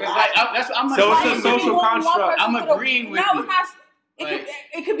Twitter. So it's a social construct. I'm agreeing with you. No, it's not.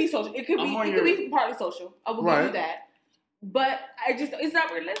 It could be social. It could be partly social. I will give you that. But it's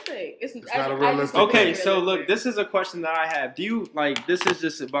not realistic. It's not a realistic. Okay, so look, this is a question that I have. Do you this is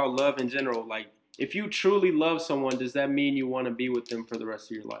just about love in general. Like, if you truly love someone, does that mean you want to be with them for the rest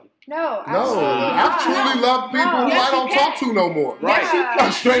of your life? No, I've truly loved people who I don't talk to no more.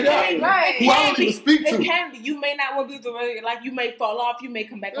 Right. Straight up. Right. Who I don't even speak to. It can be. You may not want to be the rest of your life. You may fall off. You may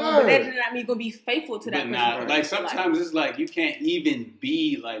come back on. But that does not mean you're going to be faithful to that person. Like, sometimes it's like you can't even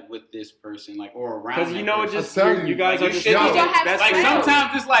be, like, with this person, like, or around because, you know, just you guys are just young. Like,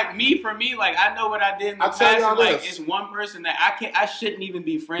 sometimes it's like me, for me, like, I know what I did in the past. And, like, it's one person that I shouldn't even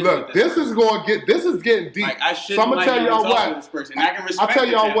be friends with. Look, this is getting deep. Like, I shouldn't so I'm going to tell y'all what. This person. I can respect I'll tell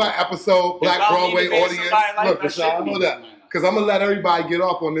y'all what episode Black Broadway audience. Look, Rashad, hold up. Because I'm going to let everybody get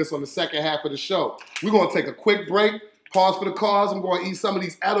off on this on the second half of the show. We're going to take a quick break. Pause for the cause. I'm going to eat some of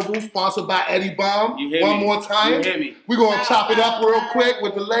these edibles sponsored by Eddie Bomb. One more time. We're going to chop it up real quick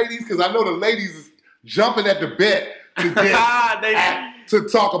with the ladies because I know the ladies is jumping at the bit to get to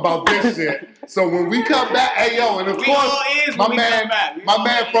talk about this shit. So when we come back, hey yo, and of course, my man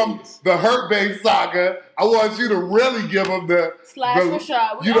from the Hurt Bay saga, I want you to really give him the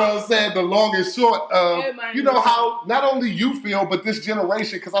Rashad. You know what I'm saying, the long and short of, you know how not only you feel, but this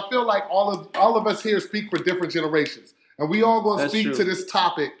generation, because I feel like all of us here speak for different generations. And we all going to speak to this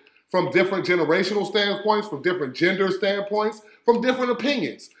topic from different generational standpoints, from different gender standpoints, from different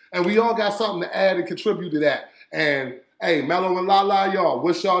opinions. And we all got something to add and contribute to that. And hey, Melo and Lala, y'all,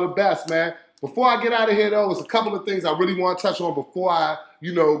 wish y'all the best, man. Before I get out of here, though, there's a couple of things I really want to touch on before I,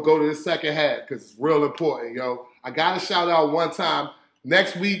 go to the second half, because it's real important, yo. I got to shout out one time.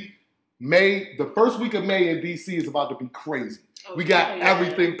 Next week, the first week of May in D.C. is about to be crazy. We got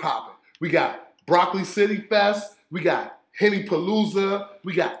everything popping. We got Broccoli City Fest. We got Henny Palooza.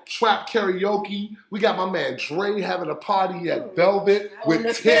 We got Trap Karaoke. We got my man Dre having a party at Velvet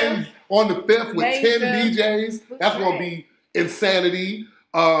with 10 on the 5th with 10 DJs. That's going to be insanity.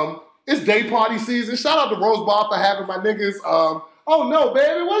 It's day party season. Shout out to Rose Bar for having my niggas. Oh no,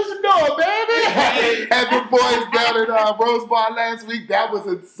 baby, what you doing, baby? Had the boys down at Rose Bar last week. That was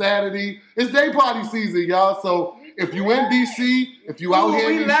insanity. It's day party season, y'all. So if you in DC, if you out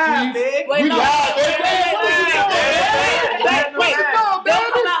here in these streets, we live, Wait,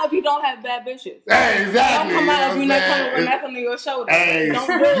 don't come out if you don't have bad bitches. Hey, exactly. Don't come out if you're not coming with on your shoulder. Hey, don't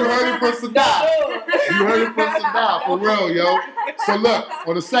do you heard it from Sadat. You heard it from Sadat, for real, yo. So look,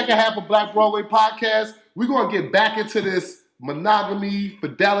 on the second half of Black Broadway Podcast, we're going to get back into this monogamy,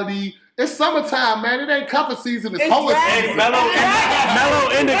 fidelity. It's summertime, man. It ain't cuffing season. It's hoeing season. Melo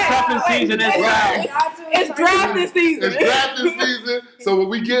in the cuffing season as well. It's drafting season. It's drafting season. So when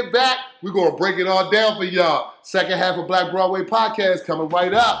we get back, we're going to break it all down for y'all. Second half of Black Broadway Podcast coming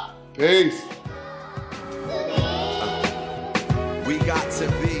right up. Peace. We got to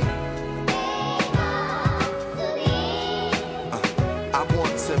be. I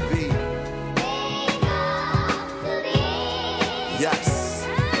want to be. Yes.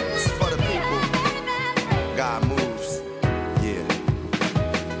 It's for the people. God moves. Yeah.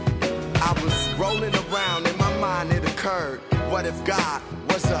 I was rolling around, in my mind it occurred. What if God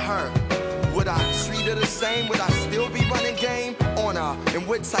was a her? Would I treat her the same? Would I still be running game on her? In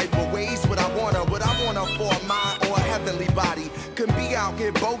what type of ways would I want her? Would I want her for a mind or a heavenly body? Couldn't be out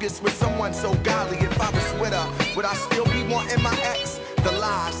here bogus with someone so godly. If I was with her, would I still be wanting my ex? The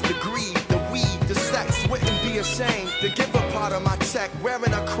lies, the greed, the weed, the sex. Wouldn't be ashamed to give a part of my check.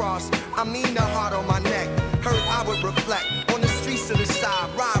 Wearing a cross, I mean the heart on my neck. Hurt, I would reflect on the streets of the side.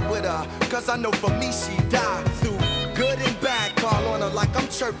 Ride with her, cause I know for me she died. Through good and bad, call on her like I'm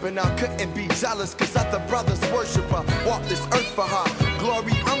chirping her. Couldn't be jealous cause other brothers worship her. Walk this earth for her.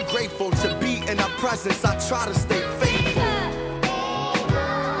 Glory, I'm grateful to be in her presence. I try to stay faithful.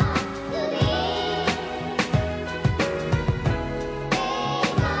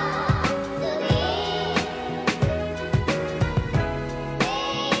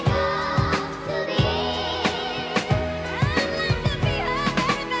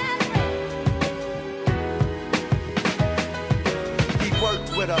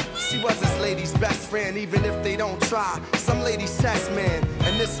 She was his lady's best friend, even if they don't try. Some ladies test, man,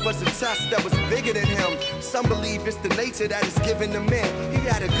 and this was a test that was bigger than him. Some believe it's the nature that is given to men. He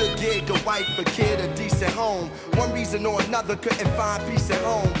had a good gig, a wife, a kid, a decent home. One reason or another couldn't find peace at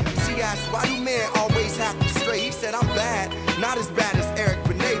home. She asked, why do men always have to stray? He said, I'm bad, not as bad as Eric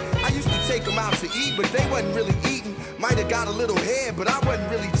Benet. I used to take them out to eat, but they wasn't really eating. Might have got a little head, but I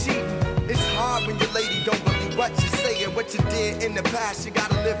wasn't really cheating. It's hard when your lady don't believe what you say and what you did in the past. You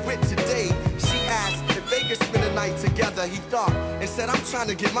gotta live with today. She asked if they could spend a night together. He thought and said, I'm trying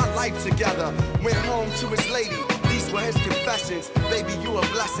to get my life together. Went home to his lady. These were his confessions. Baby, you a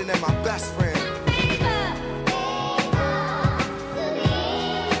blessing and my best friend.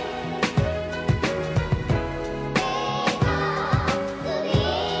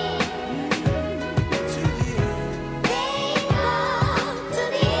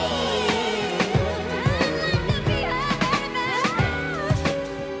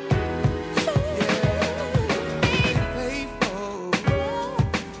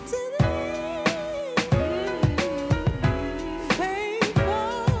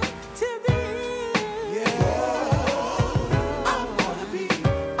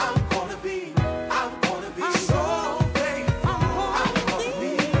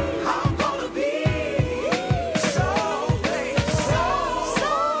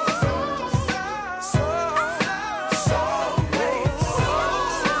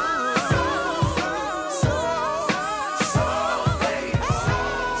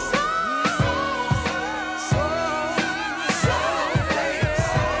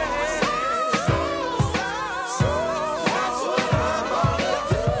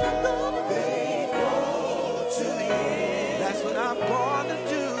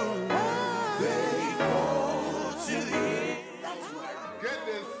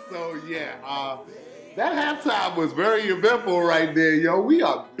 That halftime was very eventful right there, yo. We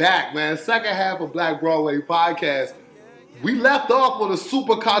are back, man. Second half of Black Broadway Podcast. We left off on a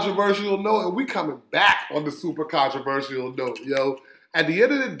super controversial note, and we coming back on the super controversial note, yo. At the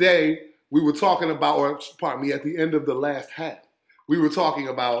end of the day, we were talking about, or pardon me, at the end of the last half, we were talking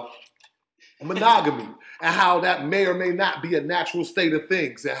about monogamy and how that may or may not be a natural state of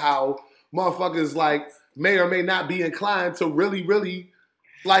things, and how motherfuckers like may or may not be inclined to really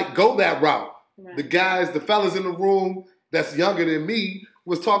like go that route. Right. The guys, the fellas in the room that's younger than me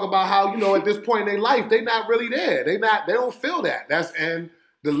was talking about how, you know, at this point in their life, they not really there. They don't feel that. And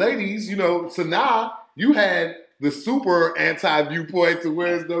the ladies, you know, Sanaa, you had the super anti-viewpoint to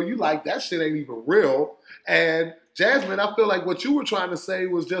where as though you like, that shit ain't even real. And Jasmine, I feel like what you were trying to say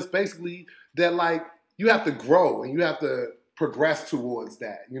was just basically that, like, you have to grow and you have to progress towards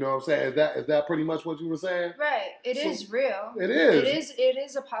that. You know what I'm saying? Is that pretty much what you were saying? Right. It is real. It is. It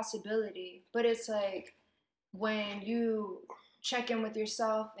is a possibility. But it's like when you check in with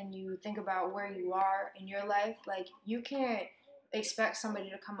yourself and you think about where you are in your life, like you can't expect somebody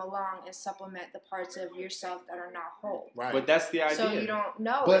to come along and supplement the parts of yourself that are not whole. Right. But that's the idea. So you don't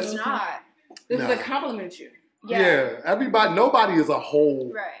know. It's not. This is to compliment you. Yeah. Nobody is a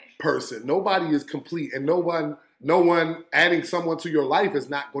whole person. Nobody is complete, and no one adding someone to your life is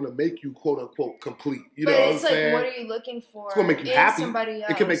not going to make you quote unquote complete. You know what I'm saying? What are you looking for? It's going to make you happy. Somebody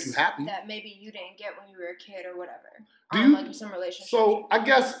else it can make you happy that maybe you didn't get when you were a kid or whatever. Like some relationship. So I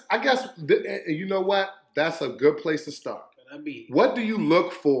guess you know what? That's a good place to start. What do you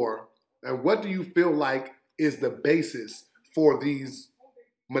look for, and what do you feel like is the basis for these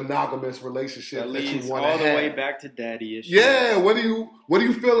monogamous relationships that you want to have? All the way back to daddy issues. Yeah. What do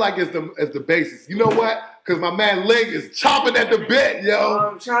you feel like is the basis? You know what? Because my man Ling is chomping at the bit, yo.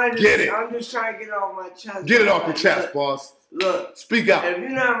 I'm just trying to get it off my chest. Get it off your chest, boss. Look. Speak out. If you're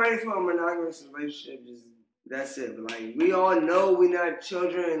not ready for a monogamous relationship, just That's it. But like we all know we're not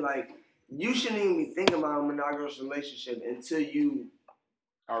children. Like you shouldn't even be thinking about a monogamous relationship until you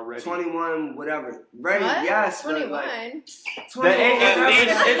are ready. 21, whatever. Ready? What? Yes. 21. Like, 21.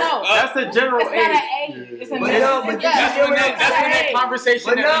 That's the general age. It's but that's when that conversation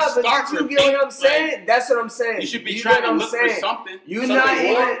starts. You get what I'm saying? That's what I'm saying. You should be trying to look for something. You're not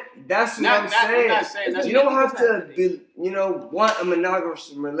even. That's what I'm saying. You don't have to be, want a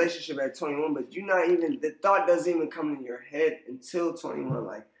monogamous relationship at 21, but you're not even. The thought doesn't even come in your head until 21.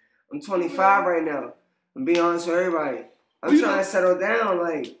 Like I'm 25 right now. I'm being honest with everybody. I'm trying to settle down.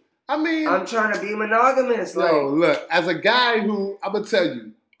 Like I'm trying to be monogamous. Yo, look, as a guy who I'm gonna tell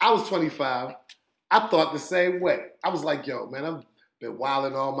you, I was 25. I thought the same way. I was like, yo, man, I've been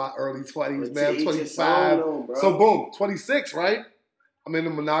wilding all my early 20s, man. I'm 25. So boom, 26, right? I'm in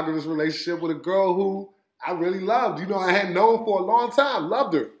a monogamous relationship with a girl who I really loved. I had known for a long time,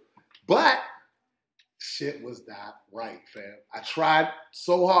 loved her. But shit was not right, fam. I tried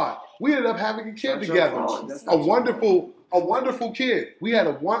so hard. We ended up having a kid together. A wonderful kid. We have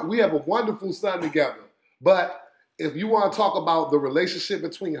a wonderful son together. But if you want to talk about the relationship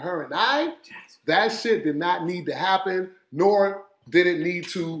between her and I, that shit did not need to happen, nor did it need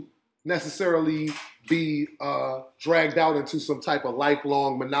to necessarily be dragged out into some type of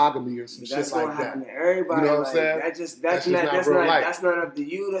lifelong monogamy or some shit like that. That's gonna happen to everybody. You know what I'm saying? That's not up to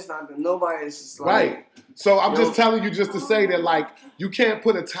you. That's not up to nobody. It's just like, right. So I'm just telling you just to say that, like, you can't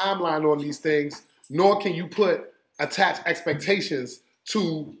put a timeline on these things, nor can you attach expectations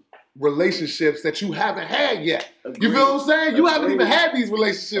to relationships that you haven't had yet. Agreed. You feel what I'm saying? You haven't even had these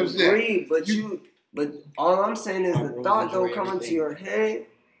relationships yet. But but all I'm saying is the thought don't come into your head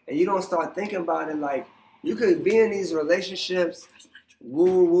and you don't start thinking about it. Like you could be in these relationships,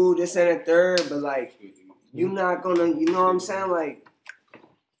 woo, this and a third, but like you're not gonna, you know what I'm saying? Like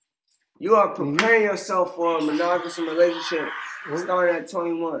you are preparing yourself for a monogamous relationship starting at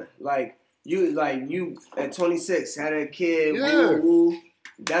 21. Like you at 26 had a kid, woo.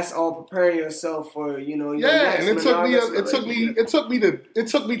 That's all preparing yourself for, your next and it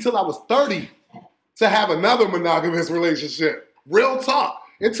took me till I was 30 to have another monogamous relationship. Real talk.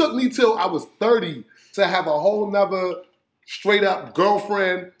 It took me till I was 30 to have a whole nother straight up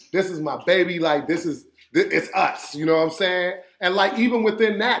girlfriend. This is my baby. Like it's us. You know what I'm saying? And like even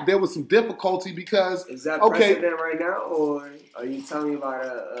within that, there was some difficulty because is that precedent right now, or are you telling me about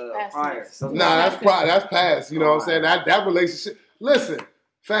a prior? That's past. You know what I'm saying? That relationship. Listen.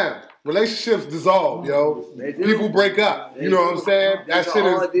 Fam, relationships dissolve, yo. People break up. You know what I'm saying? That shit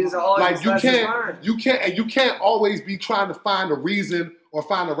is like you can't always be trying to find a reason or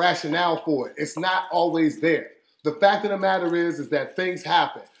find a rationale for it. It's not always there. The fact of the matter is that things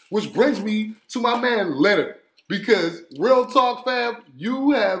happen. Which brings me to my man Leonard. Because real talk, fam,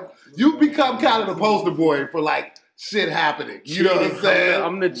 you've become kind of the poster boy for like shit happening. You know what I'm saying?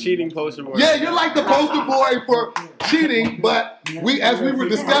 I'm the cheating poster boy. Yeah, you're like the poster boy for cheating, but as we were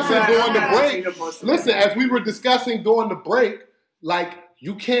discussing during the break, like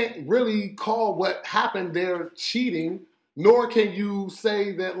you can't really call what happened there cheating, nor can you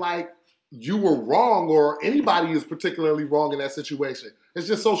say that like you were wrong or anybody is particularly wrong in that situation. It's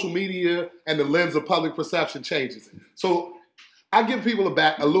just social media and the lens of public perception changes it. So I give people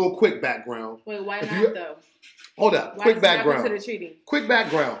a little quick background. Wait, why not though? Hold up. Quick background. Quick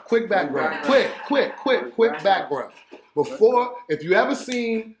background. Quick background. Before, if you ever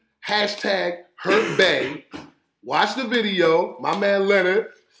seen #HurtBay, watch the video. My man Leonard,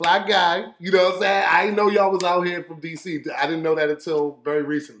 fly guy. You know what I'm saying? I didn't know y'all was out here from DC. I didn't know that until very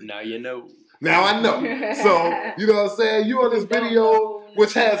recently. Now you know. Now I know. So, you know what I'm saying? You on this video,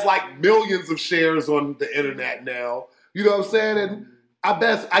 which has like millions of shares on the internet now. You know what I'm saying? And I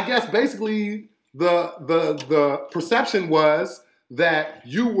guess basically the perception was that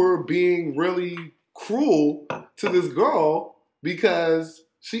you were being really cruel to this girl because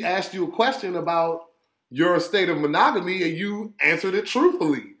she asked you a question about your state of monogamy and you answered it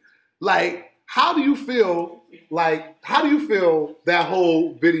truthfully. Like, how do you feel that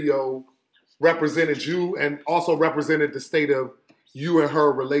whole video represented you and also represented the state of you and her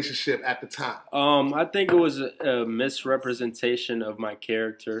relationship at the time? I think it was a misrepresentation of my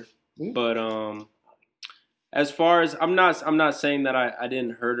character. But as far as I'm not saying that I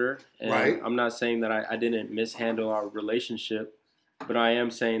didn't hurt her, and right. I'm not saying that I didn't mishandle our relationship, but I am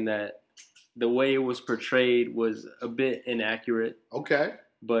saying that the way it was portrayed was a bit inaccurate. Okay.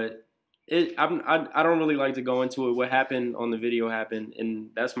 But I don't really like to go into it. What happened on the video happened, and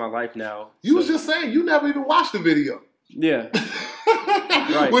that's my life now. You was just saying you never even watched the video. Yeah.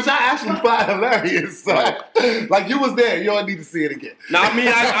 Right. Which I actually find hilarious. So. Right. Like you was there, you don't need to see it again. No, I mean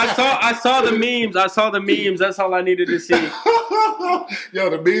I saw the memes. I saw the memes. That's all I needed to see. Yo,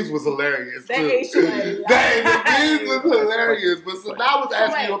 the memes was hilarious too. The memes was hilarious. But so now I was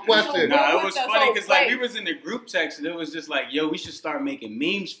asking you a question. No, it was funny because like we was in the group text and it was just like, yo, we should start making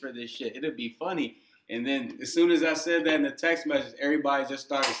memes for this shit. It'll be funny. And then as soon as I said that in the text message, everybody just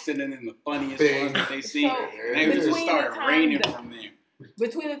started sending in the funniest ones that they see. And they just started raining from there.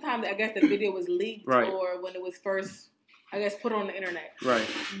 Between the time that I guess the video was leaked or when it was first, I guess, put on the internet. Right.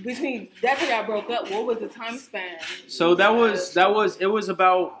 Between that time I broke up, what was the time span? So it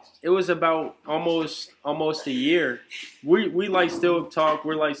was about almost a year. We like still talk.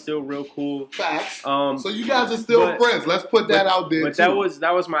 We're like still real cool. Facts. So you guys are still friends. Let's put that out there. But too.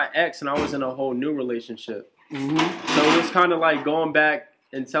 that was my ex, and I was in a whole new relationship. Mm-hmm. So it was kind of like going back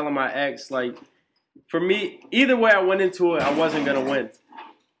and telling my ex, like, for me, either way I went into it, I wasn't gonna win.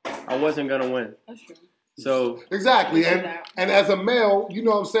 That's true. So exactly, and as a male, you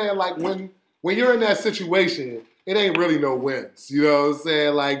know what I'm saying. Like when you're in that situation, it ain't really no wins. You know what I'm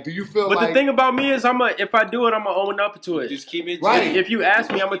saying? Like, do you feel but like... the thing about me is if I do it, I'm going to own up to it. Just keep it... Right. If you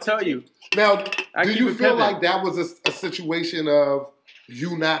ask me, I'm going to tell you. Now, do you feel like that was a situation of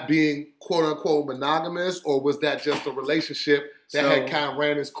you not being quote-unquote monogamous, or was that just a relationship that had kind of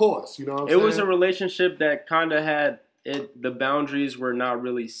ran its course? You know what I'm saying? It was a relationship that kind of had... the boundaries were not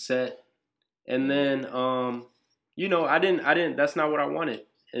really set. And then, you know, I didn't... That's not what I wanted.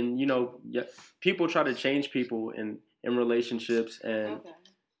 And, you know, people try to change people in relationships, and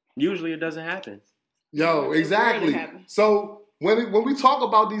usually it doesn't happen. Yo, exactly. So when we talk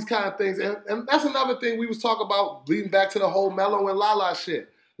about these kind of things, and that's another thing we was talking about, leading back to the whole Mello and Lala shit.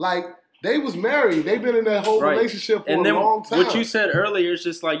 Like, they was married. They've been in that whole relationship for a long time. What you said earlier is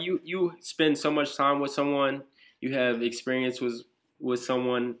just like you spend so much time with someone, you have experience with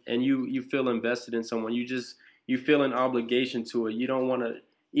someone, and you feel invested in someone. You feel an obligation to it. You don't want to...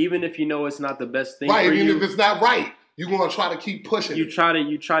 Even if you know it's not the best thing for you. Right, even if it's not right, you're going to try to keep pushing You try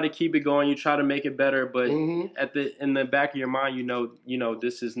to keep it going. You try to make it better. But in the back of your mind, you know,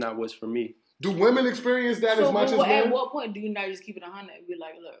 this is not what's for me. Do women experience that as much as men? At what point do you not just keep it 100 and be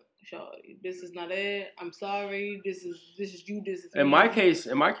like, look, shorty, this is not it. I'm sorry. This is you. This is me. In my case,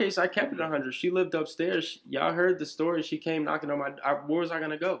 I kept it 100. She lived upstairs. Y'all heard the story. She came knocking on where was I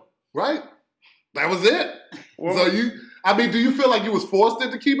going to go? Right. That was it. Well, so do you feel like you was forced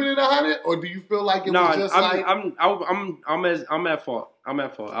into keeping it 100, or do you feel like it was just I'm at fault.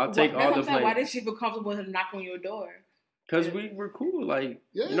 I'll take all the blame. Why did she feel comfortable to knock on your door? Because we were cool, like,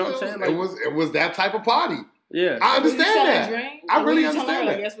 you know what I'm saying? Like, it was that type of party. Yeah, I understand that. I really understand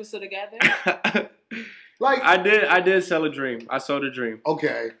that. Yes, we're still together. Like I did sell a dream. I sold a dream.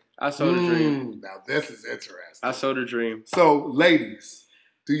 Okay, I sold a dream. Now this is interesting. I sold a dream. So, ladies,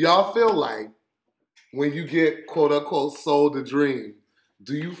 do y'all feel like when you get quote unquote sold a dream,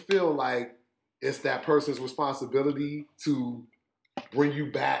 do you feel like it's that person's responsibility to bring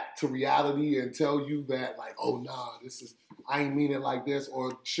you back to reality and tell you that, like, oh nah, I ain't mean it like this,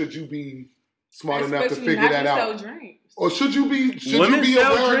 or should you be smart enough to figure that out? Or should you be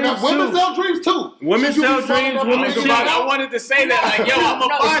aware enough? Women sell dreams too. Women sell dreams. Women cheat. I wanted to say that, like, yo, I'm a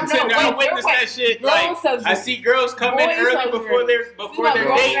bartender. I witnessed that shit. Like, I see girls come in early before their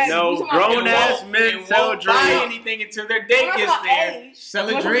dates. No, grown ass men sell dreams. Buy anything until their date gets there. Sell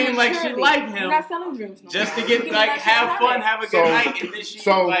a dream like she like him. Not selling dreams. Just to get have fun, have a good night, and then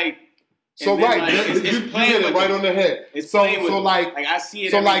she like. So right, you hit it right on the head. So like I see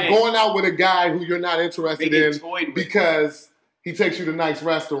it. So like going out with a guy who you're not interested in because he takes you to nice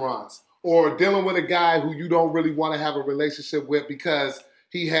restaurants, or dealing with a guy who you don't really want to have a relationship with because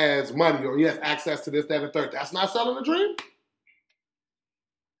he has money or he has access to this, that, and third. That's not selling a dream.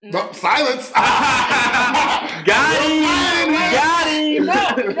 No, silence. Got him. No,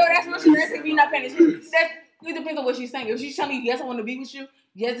 that's what she's saying. You're not paying attention. It depends on what she's saying. If she's telling you, yes, I want to be with you,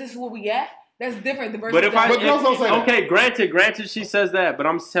 yes, this is what we at, that's different. But girls don't say that. Okay, granted, she says that, but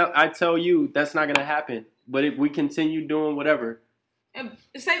I tell you that's not gonna happen. But if we continue doing whatever, I'm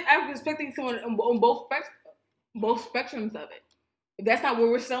expecting someone on both spectrums of it. If that's not what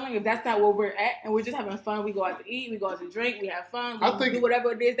we're selling, if that's not where we're at, and we're just having fun, we go out to eat, we go out to drink, we have fun, we do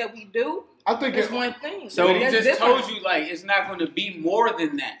whatever it is that we do. I think it's one thing. So he just told you, like, it's not going to be more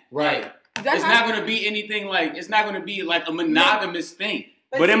than that, right? Like, it's not going to be anything like, it's not going to be like a monogamous thing.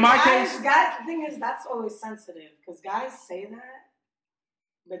 But in my case, guys, the thing is, that's always sensitive because guys say that,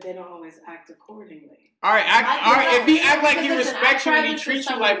 but they don't always act accordingly. All right. If he act like he respects you and he treats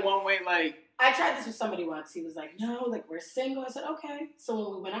you like one way, like. I tried this with somebody once. He was like, no, like, we're single. I said, okay. So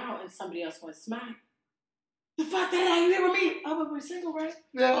when we went out and somebody else went smack, The fuck that you here with me? Oh, but we're single, right?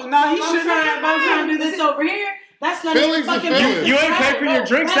 Yeah. No, he shouldn't. I'm trying to do this over here. That's not feelings even fucking feelings. You ain't pay for your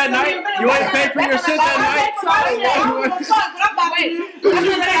drinks that night. You ain't pay for your shit that night. That's not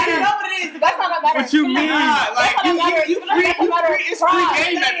a matter. What you mean? Like you free. It's free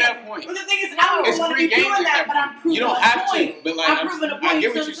game at that point. But the thing is, I don't want to be doing that, but I'm proving You don't have to, but like I'm proving a point. I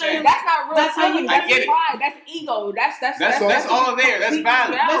get what you're saying. That's not real. That's how you That's get it. pride. That's ego. That's all there. That's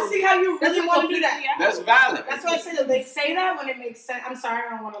valid. Let's see how you really want to do that. That's valid. That's why I say that they say that when it makes sense. I'm sorry, I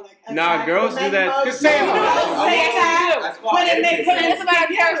don't want to like. Nah, girls do that. Just say it. When it makes sense. It's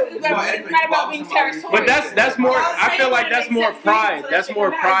about being territorial. But that's more. I feel like that's more pride. That's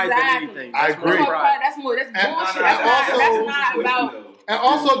more pride than anything. I agree. That's bullshit. That's not about. And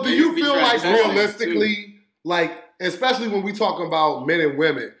also, do you feel like realistically, like, especially when we talking about men and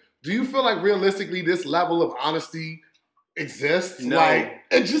women, do you feel like realistically this level of honesty exists? No. Like,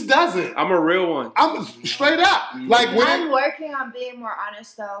 it just doesn't. I'm a real one. I'm straight up. Like when I'm working on being more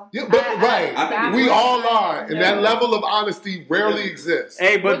honest though. Yeah, but we all are, and that level of honesty rarely exists.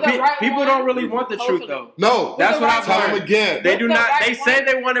 Hey, but people don't really want the truth though. No, that's what I'm telling them again. They do not. They say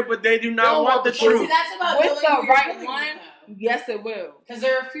they want it, but they do not want the truth. That's about with the right one. Yes, it will. Because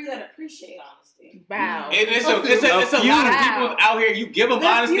there are a few that appreciate honesty. Wow. It's a lot of people out here. You give them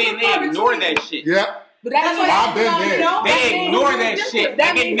honesty and they ignore that shit. Yep. But that's why I've been there. They ignore that shit.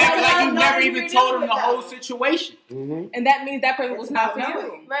 That They means never, that like you I'm never not even even told dealing them the with whole that. situation. And that means that person was not for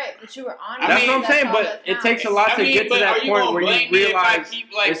you. Right, but you were honest. That's what I'm saying, but it takes a lot to get to that point where you realize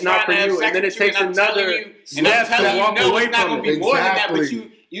it's not for you, and then it takes another step to walk away from it. More than that, but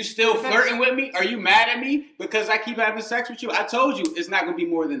you still flirting with me? Are you mad at me because I keep having sex with you? I told you it's not going to be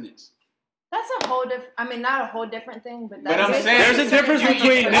more than this. That's a whole different. I mean, not a whole different thing, but But I'm saying there's a difference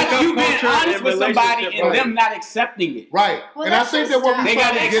between you being culture honest and with somebody relationship, and them not accepting it. Right. Well, and I that's think just that what They we're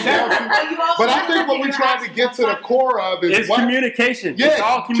trying gotta to get down accept to, but I think what we're trying to get to the core of is It's what, communication. Yeah, It's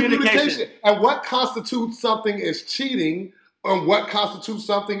all communication. And what constitutes something as cheating, and what constitutes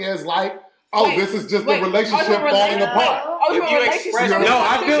something as like, this is just a relationship falling apart. If you express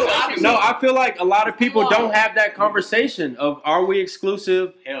I feel like a lot of people don't have that conversation of are we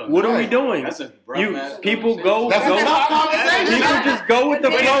exclusive? What are we doing? That's a people go. That's a tough conversation. People just go with the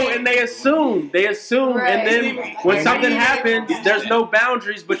flow and they assume, and then when something happens, there's no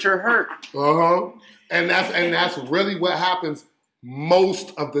boundaries, but you're hurt. And that's really what happens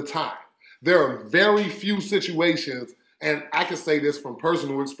most of the time. There are very few situations, and I can say this from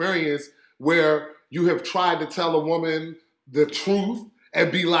personal experience, where you have tried to tell a woman the truth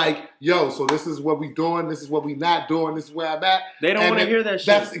and be like, yo, so this is what we doing, this is what we not doing, this is where I'm at. They don't want to hear that shit.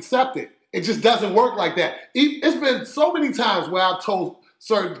 That's accepted. It just doesn't work like that. It's been so many times where I've told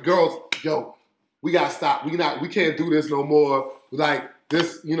certain girls, yo, we gotta stop. We can't do this no more. Like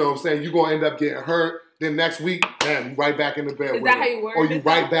this, you know what I'm saying? You're gonna end up getting hurt. Then next week, man, right back in the bed with that how it. you word Or you it,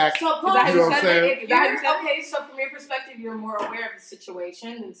 right though? back. So, you know what I'm saying? Okay, so from your perspective, you're more aware of the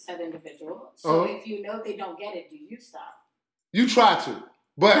situation than said individual. So if you know they don't get it, do you stop? You try to.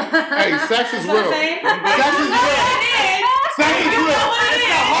 But, hey, sex is real. Sex is real. Sex is real.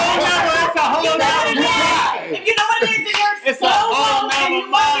 It's a whole nother. If you know what it is, then you're It's a whole and you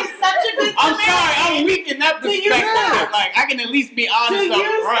nother want to be such a good I'm sorry, I'm weak in that Do you perspective. stop? Like I can at least be honest Do up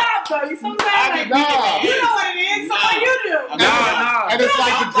you front. stop though? You sometimes like, Nah. you know what it is, so what you do? And it's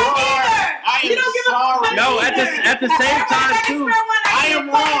like the girl. I am sorry. No, at the same time too. I am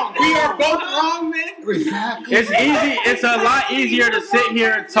wrong. We are both wrong, man. Exactly. It's easy. It's a lot easier to sit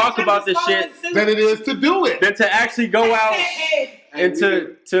here and talk about this shit Than it is to do it. than to actually go out and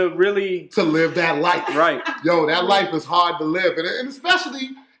to really To live that life. right. Yo, that life is hard to live. And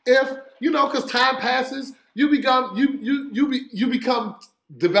especially if, because time passes, you become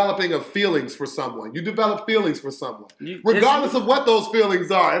developing of feelings for someone. You develop feelings for someone. Regardless of what those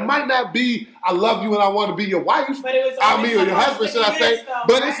feelings are. It might not be, I love you and I want to be your wife. But it was or your husband, should I say.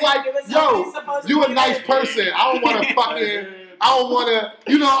 But it's like, yo, you a nice person. I don't want to fucking... I don't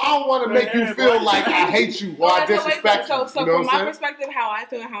want to make you feel like I hate you or I disrespect you. So from my perspective, how I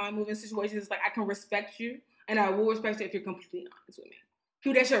feel and how I move in situations is like I can respect you and I will respect you if you're completely honest with me.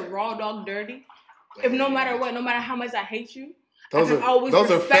 Keep that shit raw dog dirty. If no matter what, no matter how much I hate you, those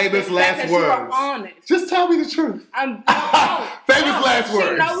are famous last words. Just tell me the truth. Famous last words.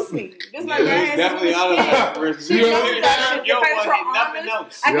 She knows me. This my definitely honest. She knows that shit.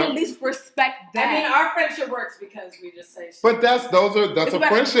 I can at least respect that. I mean, our friendship works because we just say shit. But that's a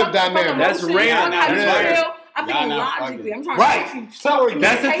friendship dynamic. That's rare. I'm thinking logically. I'm trying right. to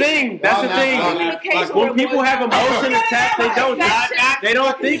That's the thing. That's the thing. When people have emotion attached, they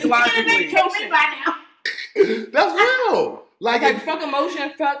don't think logically. Kill me by now. That's real. Like fuck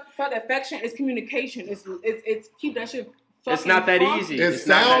emotion, fuck affection. It's communication. It's keep that shit. It's not that easy. It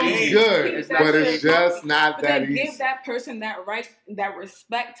sounds good, but it's just not that easy. Give that person that right, that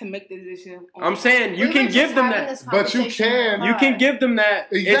respect to make the decision. I'm saying you can give them that, but you can give them that.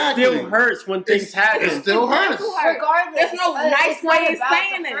 Exactly. It still hurts when things happen. It still hurts. Regardless, there's no nice way of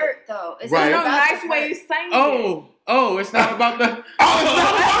saying it. Though, there's no nice way of saying it. Oh, it's not about the.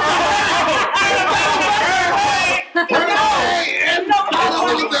 It's not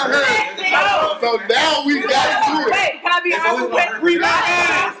about the hurt. So now we got to it. Wait, can I be honest with you?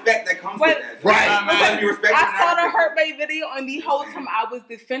 Respect that comes with that. Right. I saw the Hurt Bae video, and the whole time I was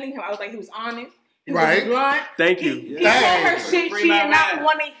defending him. I was like, he was honest. He was blunt. Thank you. He told her shit she did not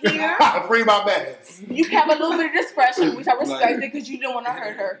want to hear. Free my man. You have a little bit of discretion, which I respected because you didn't want to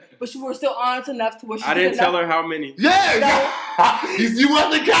hurt her, but you were still honest enough to where she I didn't tell her how many. Yeah. You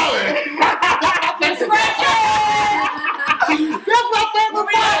wasn't counting. That's my favorite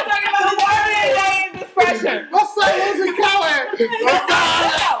part. Discretion. My son wasn't counting.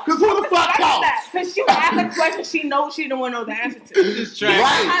 Because who the fuck counts? Because she asked a question she knows she don't want to know the answer to. Just trying to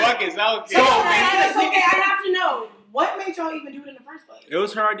fuck is out there. It's okay. I have to know what made y'all even do it in the first place. It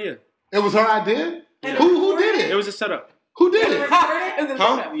was her idea. It was her idea? Who did it? It was a setup. Who did it?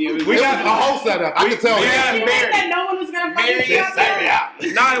 Huh? We got a whole setup. I can tell you. That no one was gonna fucking do that.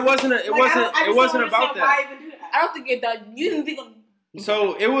 No, it wasn't. It wasn't about that. I don't think it does. You didn't think.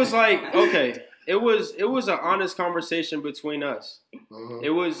 So it was like okay. It was an honest conversation between us.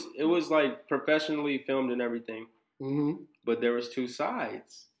 It was like professionally filmed and everything. But there was two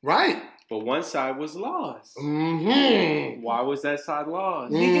sides. Right. But one side was lost. Why was that side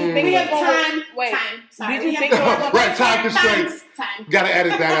lost? Did you think time? Did you think right, time constraints. Gotta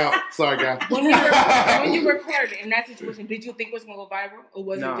edit that out. Sorry, guys. When you recorded it in that situation, did you think it was gonna go viral, or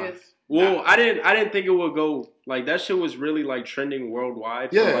was it just? Well, I didn't think it would go like that. Shit was really like trending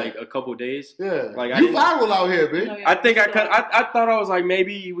worldwide for like a couple days. Yeah, like you viral out here, bitch. No, I think I thought I was like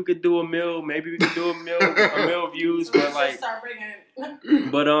maybe we could do a mil views, but like,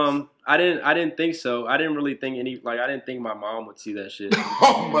 but I didn't think so. I didn't really think I didn't think my mom would see that shit.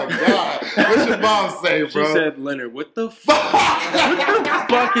 Oh my god, what's your mom say, bro? She said, "Leonard, what the fuck? What the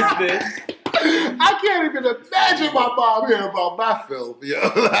fuck is this?" I can't even imagine my mom hearing about my film, yo.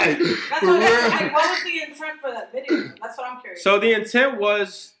 Like, what was the intent for that video? That's what I'm curious. So the intent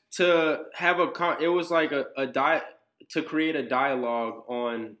was to have it was like to create a dialogue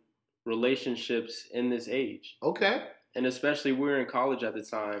on relationships in this age. Okay. And especially we were in college at the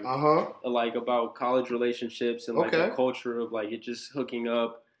time. Like about college relationships and like the culture of like it just hooking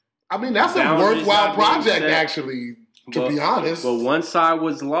up. I mean, that's a worthwhile project, actually. To be honest, but one side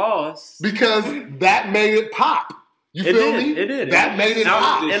was lost because that made it pop. You feel me? It did. That made it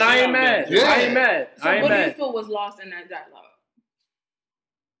pop, and I ain't mad. Yeah. I ain't mad. So what do you feel was lost in that dialogue?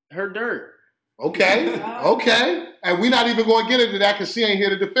 Her dirt. Okay, and we're not even going to get into that because she ain't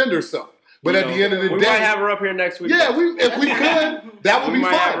here to defend herself. But at the end of the day, we might have her up here next week. Yeah, if we could, that would be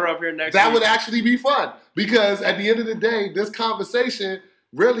fun. Have her up here next that week. Would actually be fun because at the end of the day, this conversation.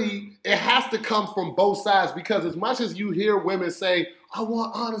 Really, it has to come from both sides because as much as you hear women say, "I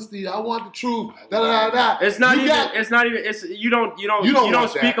want honesty, I want the truth," It's not even. You don't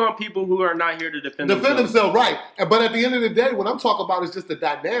speak on people who are not here to defend themselves, right? But at the end of the day, what I'm talking about is just the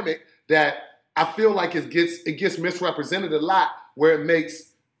dynamic that I feel like it gets misrepresented a lot, where it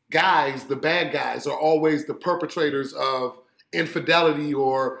makes guys, the bad guys, are always the perpetrators of infidelity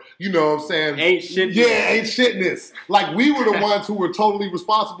or, you know what I'm saying? Ain't shitness. Yeah, ain't shitness. Like, we were the ones who were totally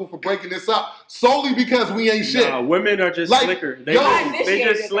responsible for breaking this up solely because we ain't shit. No, women are just slicker. They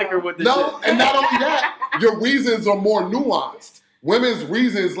just slicker with the shit. And not only that, your reasons are more nuanced. Women's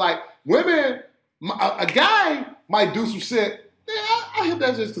reasons, like, a guy might do some shit. I hit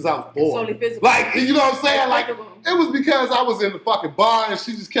that just because I was bored. Solely physical. Like, you know what I'm saying? Like, it was because I was in the fucking bar and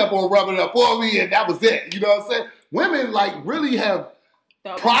she just kept on rubbing it up on me and that was it. You know what I'm saying? Women, like, really have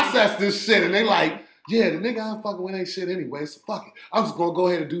processed this shit and they like, yeah, the nigga I'm fucking with ain't shit anyway, so fuck it. I'm just gonna go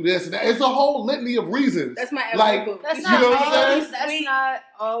ahead and do this and that. It's a whole litany of reasons. That's my That's not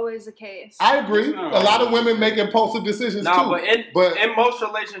always the case. I agree. A lot of women make impulsive decisions too. But in most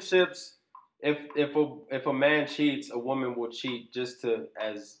relationships, if a man cheats, a woman will cheat just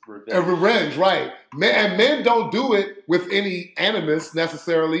as revenge. Revenge, right? Men don't do it with any animus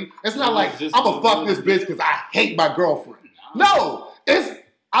necessarily. It's not like I'm gonna fuck this bitch because I hate my girlfriend. No, it's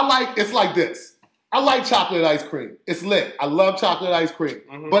like this. I like chocolate ice cream. It's lit. I love chocolate ice cream,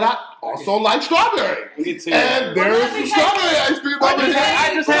 but I also like strawberry. And there is some strawberry ice cream over here.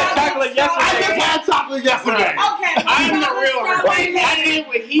 I just had chocolate yesterday. Okay. I I'm the real her. I did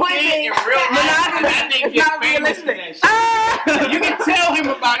what he did in real life. That nigga gets famous for that shit. You can tell him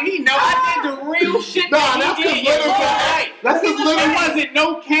about it. He know I did the real shit that he did in real life. That's just literally. It wasn't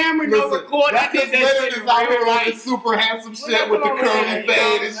no camera, no record. I did that shit in real life. Super handsome shit with the curly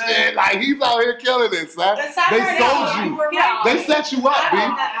fade and shit. Like, he's out here killing it, son. They sold you. They set you up,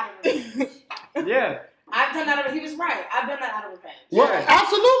 B. Yeah. I've done that. He was right. I've done that out of revenge. Well,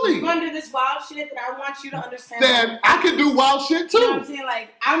 absolutely. You're gonna do this wild shit that I want you to understand. Then I can do wild shit too. You know what I'm saying?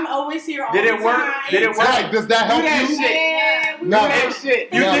 Like, I'm always here all the time. Did it work? Did it work? Right. Does that help you? Yeah. No. That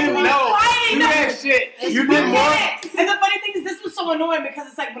shit. You didn't know. Do that shit. You didn't want. And the funny thing is, this was so annoying because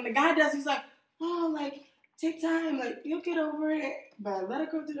it's like when the guy does, he's like, oh, like, take time. Like, you'll get over it. But let her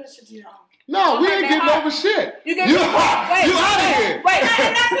go through that shit to your own. No, we ain't getting over shit. You out of here. Wait,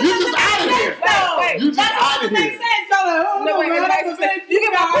 you just out of here. You just out of here. Makes sense. You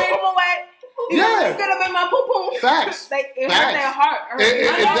get my poo poo away. Yeah. You gotta make my poo poo. Facts. It hurts their heart.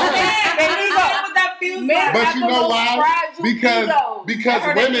 It does. What that feels like. But you know why?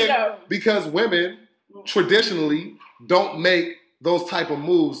 Because women traditionally don't make those type of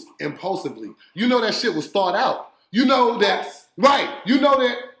moves impulsively. You know that shit was thought out. You know that, right? You know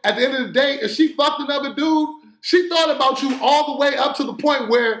that at the end of the day, if she fucked another dude, she thought about you all the way up to the point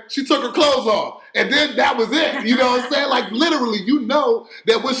where she took her clothes off. And then that was it. You know what I'm saying? Like, literally, you know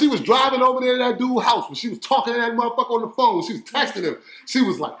that when she was driving over there to that dude's house, when she was talking to that motherfucker on the phone, when she was texting him, she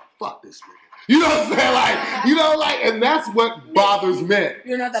was like, fuck this nigga. You know what I'm saying? Like, you know, like, and that's what bothers men.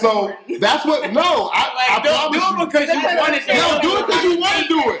 You're not that so important. That's what, no, I don't do it because you want to do it. No, do it because you want to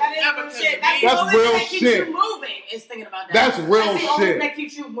do it. That's real shit. You moving is thinking about that. That's real shit.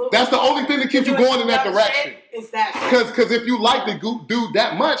 That's the only thing that keeps you going in that direction. Is that because if you like the dude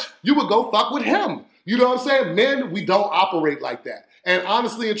that much, you would go fuck with him. You know what I'm saying? Men, we don't operate like that. And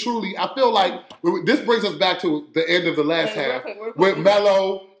honestly and truly, I feel like this brings us back to the end of the last half with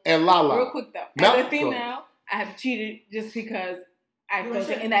Mello and Lala. Real quick though, as a female, I have cheated just because I felt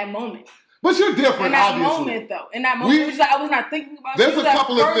it in that moment. But you're different, in that obviously. moment, though. In that moment, it was like I was not thinking about it. There's a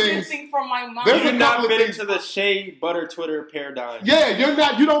couple of things. From my mind. There's a couple of things into the Shea Butter Twitter paradigm. Yeah, you're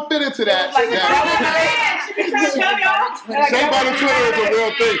not. You don't fit into that. Shea Butter Twitter is a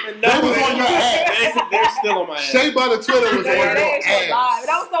real thing. That was on your ass. They're still on my ass. Shea Butter Twitter was on your ass. I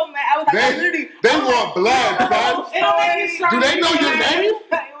was so mad. I was like, they want blood, son. Do they know your name?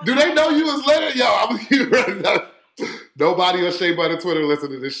 Do they know you as later? Yo, I'm gonna keep it. Nobody on Shea Butter Twitter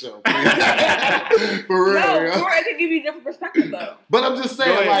listen to this show. For real. No, I can give you a different perspective though. But I'm just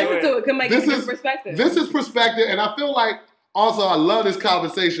saying, like, it can make a different perspective. This is perspective, and I feel like also I love this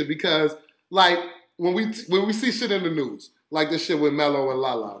conversation because, like, when we see shit in the news, like this shit with Mello and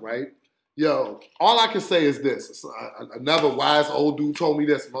Lala, right? Yo, all I can say is this. Another wise old dude told me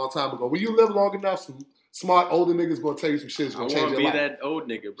this a long time ago. When you live long enough, some smart older niggas gonna tell you some shit that's gonna change your life. I want to be that old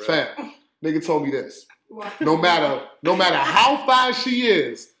nigga, bro. Fam, nigga told me this. No matter how fine she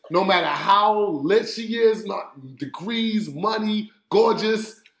is, no matter how lit she is, not degrees, money,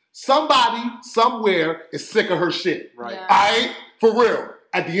 gorgeous, somebody somewhere is sick of her shit. Right. Yeah. All right? For real.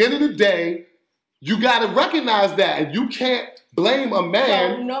 At the end of the day, you gotta recognize that, and you can't blame a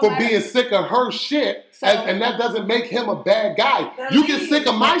man for being sick of her shit, and that doesn't make him a bad guy. You get sick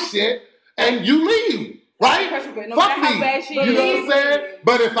of my shit, and you leave. Right? No fuck me. You know what I'm saying?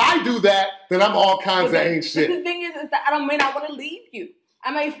 But if I do that, then I'm all kinds of ain't shit. The thing is that I may not want to leave you. I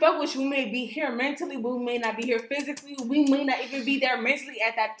may fuck with you. We may be here mentally, but we may not be here physically. We may not even be there mentally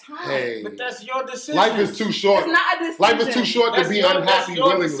at that time. Hey, but that's your decision. Life is too short. It's not a decision. Life is too short to be unhappy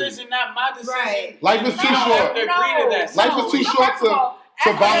willingly. That's your decision, not my decision. Right. Life is too short. Life is too short to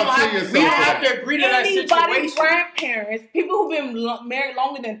volunteer yourself. We have to agree to that situation. Anybody's grandparents, people who've been married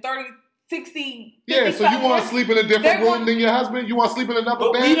longer than 30, 60, yeah, so you want to sleep in a different room than your husband? You want to sleep in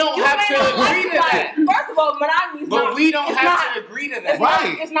another bed? We don't have to agree to that. First of all, monogamy is not. But we don't have to agree to that.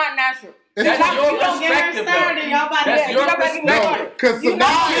 Right. It's not natural. That's your perspective, though. That's your perspective. No, because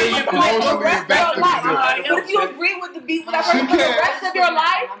now is emotionally invested. But if you agree with that person for the rest of your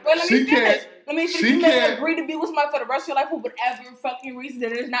life, well, let me finish. You may agree to be with somebody for the rest of your life for whatever fucking reason.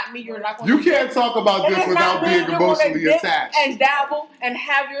 That is not me. You're not going to. You can't talk about this without being emotionally attached. And dabble and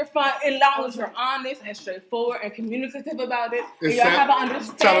have your fun, as long as you're honest and straightforward and communicative about it. And y'all have an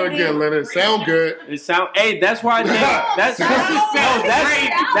understanding. Tell her again, Leonard. Sound good. Hey, that's why I think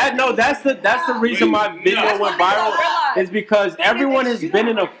that's the reason my video went viral. Is because everyone has been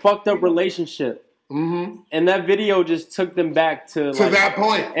in a fucked up relationship. Mm-hmm. And that video just took them back to that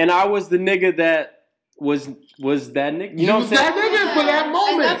point. And I was the nigga that was was that nigga. You know what I'm saying? That nigga for that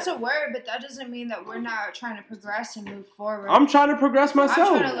moment. And that's a word, but that doesn't mean that we're not trying to progress and move forward. I'm trying to progress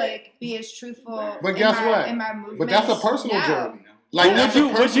myself. I'm trying to like be as truthful. But guess what? In my movements. But that's a personal journey. Like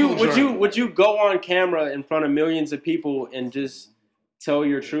would you go on camera in front of millions of people and just tell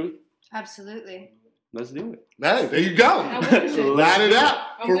your truth? Absolutely. Let's do it. Hey, there you go. Line it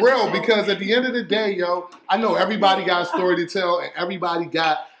up. For real, because at the end of the day, yo, I know everybody got a story to tell and everybody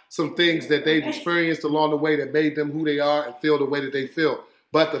got some things that they've experienced along the way that made them who they are and feel the way that they feel.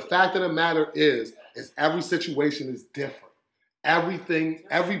 But the fact of the matter is every situation is different.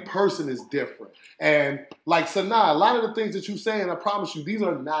 Every person is different. And like Sanaa, a lot of the things that you say, and I promise you, these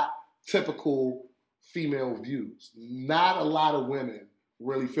are not typical female views. Not a lot of women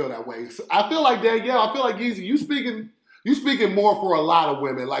really feel that way. So I feel like Danielle, I feel like Yeezy, you speaking more for a lot of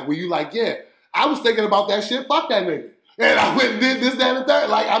women. Like when you like, yeah, I was thinking about that shit, fuck that nigga. And I went and did this, that, and the third.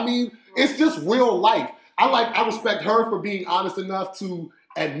 Like, I mean, it's just real life. I respect her for being honest enough to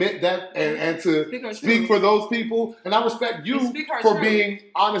admit that and to speak for those people. And I respect you for being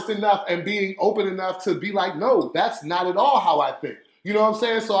honest enough and being open enough to be like, no, that's not at all how I think. You know what I'm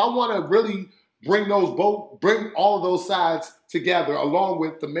saying? So I want to really bring all of those sides together along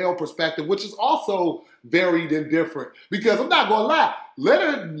with the male perspective, which is also varied and different. Because I'm not going to lie,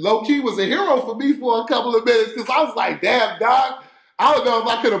 Leonard low-key was a hero for me for a couple of minutes because I was like, damn, dog, I don't know if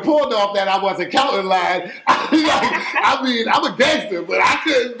I could have pulled off that I wasn't counting line. I mean, I'm a gangster, but I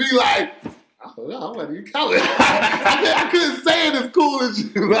couldn't be like, I don't know, I'm not even counting. I couldn't say it as cool as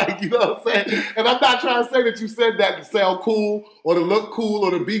you, like, you know what I'm saying? And I'm not trying to say that you said that to sound cool or to look cool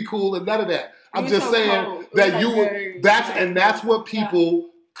or to be cool and none of that. I'm just saying that that's what people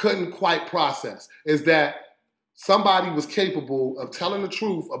couldn't quite process, is that somebody was capable of telling the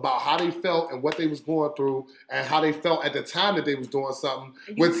truth about how they felt and what they was going through and how they felt at the time that they was doing something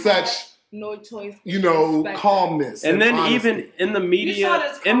with such no choice, calmness. And then honesty. Even in the media,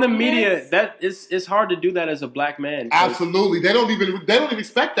 that it's hard to do that as a black man. Absolutely, they don't even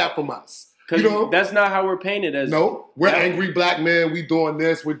expect that from us. You know, that's not how we're painted as. No, we're angry black men. We doing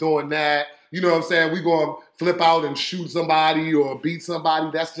this, we're doing that. You know what I'm saying? We going to flip out and shoot somebody or beat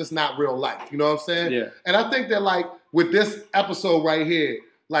somebody. That's just not real life. You know what I'm saying? Yeah. And I think that, like, with this episode right here,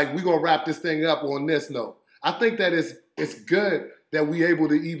 like, we're going to wrap this thing up on this note. I think that it's good that we able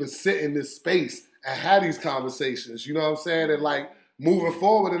to even sit in this space and have these conversations. You know what I'm saying? And, like, moving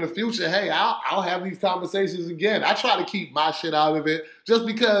forward in the future, hey, I'll have these conversations again. I try to keep my shit out of it just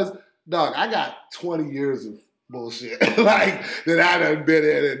because, dog, I got 20 years of bullshit like that I done been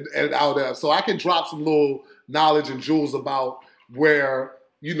in and out of. So I can drop some little knowledge and jewels about where,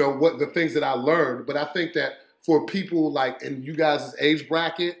 you know, what the things that I learned. But I think that for people like in you guys' age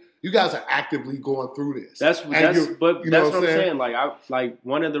bracket, you guys are actively going through this. That's what I'm saying. Like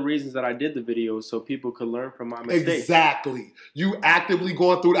one of the reasons that I did the video is so people could learn from my mistakes. Exactly. You actively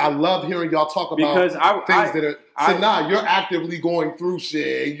going through it. I love hearing y'all talk about things that are. So now you're actively going through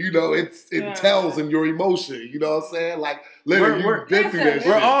shit. You know, it tells in your emotion. You know what I'm saying? Like literally, you've been through this.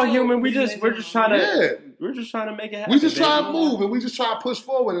 We're all human. We're just trying to make it happen. We just trying to move and we just trying to push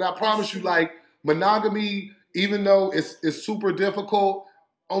forward. And I promise you, like monogamy, even though it's super difficult.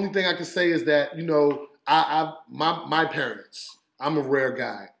 Only thing I can say is that, you know, my parents, I'm a rare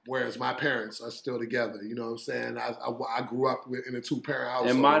guy, whereas my parents are still together. You know what I'm saying? I grew up in a 2-parent household.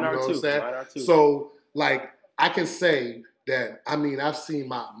 And mine are too. So, like, I can say that, I mean, I've seen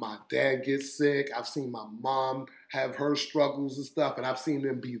my dad get sick. I've seen my mom have her struggles and stuff, and I've seen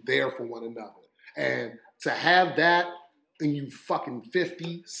them be there for one another. And to have that and you fucking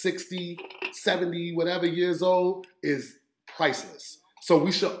 50, 60, 70, whatever years old is priceless. So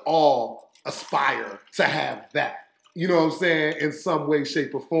we should all aspire to have that. You know what I'm saying? In some way,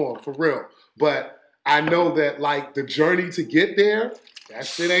 shape, or form, for real. But I know that, like, the journey to get there, that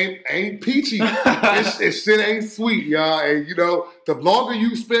shit ain't peachy. This shit ain't sweet, y'all. And, you know, the longer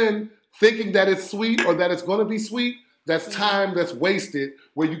you spend thinking that it's sweet or that it's going to be sweet, that's time that's wasted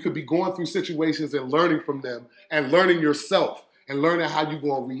where you could be going through situations and learning from them and learning yourself and learning how you're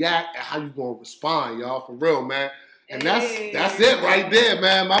going to react and how you're going to respond, y'all, for real, man. And that's it right there,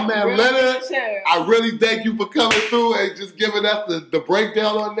 man. My man Leonard, I really thank you for coming through and just giving us the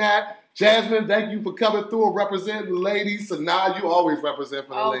breakdown on that. Jasmine, thank you for coming through and representing the ladies. Sanaa, you always represent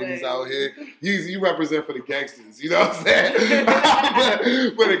for the ladies out here. You represent for the gangsters, you know what I'm saying?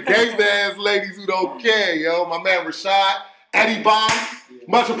 For the gangster-ass ladies who don't care, yo. My man Rashad, Eddie Bomb,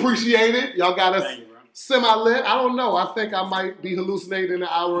 much appreciated. Y'all got us semi-lit. I don't know. I think I might be hallucinating in an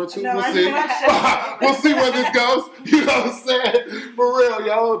hour or two. We'll see. We'll see where this goes. You know what I'm saying? For real,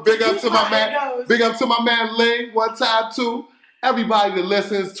 yo. Big up to my man Ling, one time too. Everybody that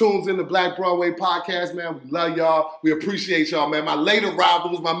listens, tunes in the Black Broadway podcast, man. We love y'all. We appreciate y'all, man. My late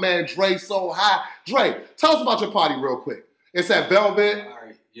arrivals, my man Dre So High. Dre, tell us about your party real quick. It's at Velvet. All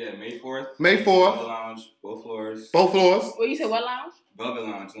right. Yeah, May 4th. May 4th. Velvet Lounge, both floors. Both floors. What you said, what lounge? Velvet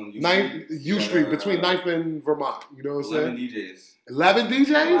Lounge on U Street, between 9th and Vermont. You know what I'm saying? 11 DJs. 11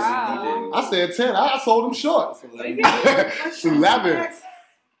 DJs? Wow. I said 10. I sold them short. It's 11.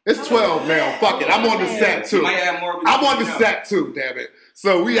 It's 12 now. Fuck it. I'm on the set too. I'm on the set too, damn it.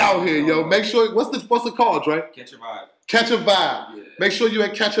 So we out here, yo. Make sure, what's the call, Dre? Catch a Vibe. Catch a Vibe. Yeah. Make sure you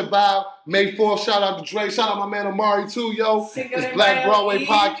at Catch a Vibe. May 4th. Shout out to Dre. Shout out my man Amari too, yo. It's Black Broadway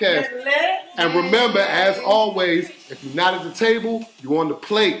Podcast. And remember, as always, if you're not at the table, you're on the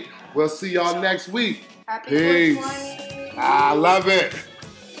plate. We'll see y'all next week. Happy Peace. I love it.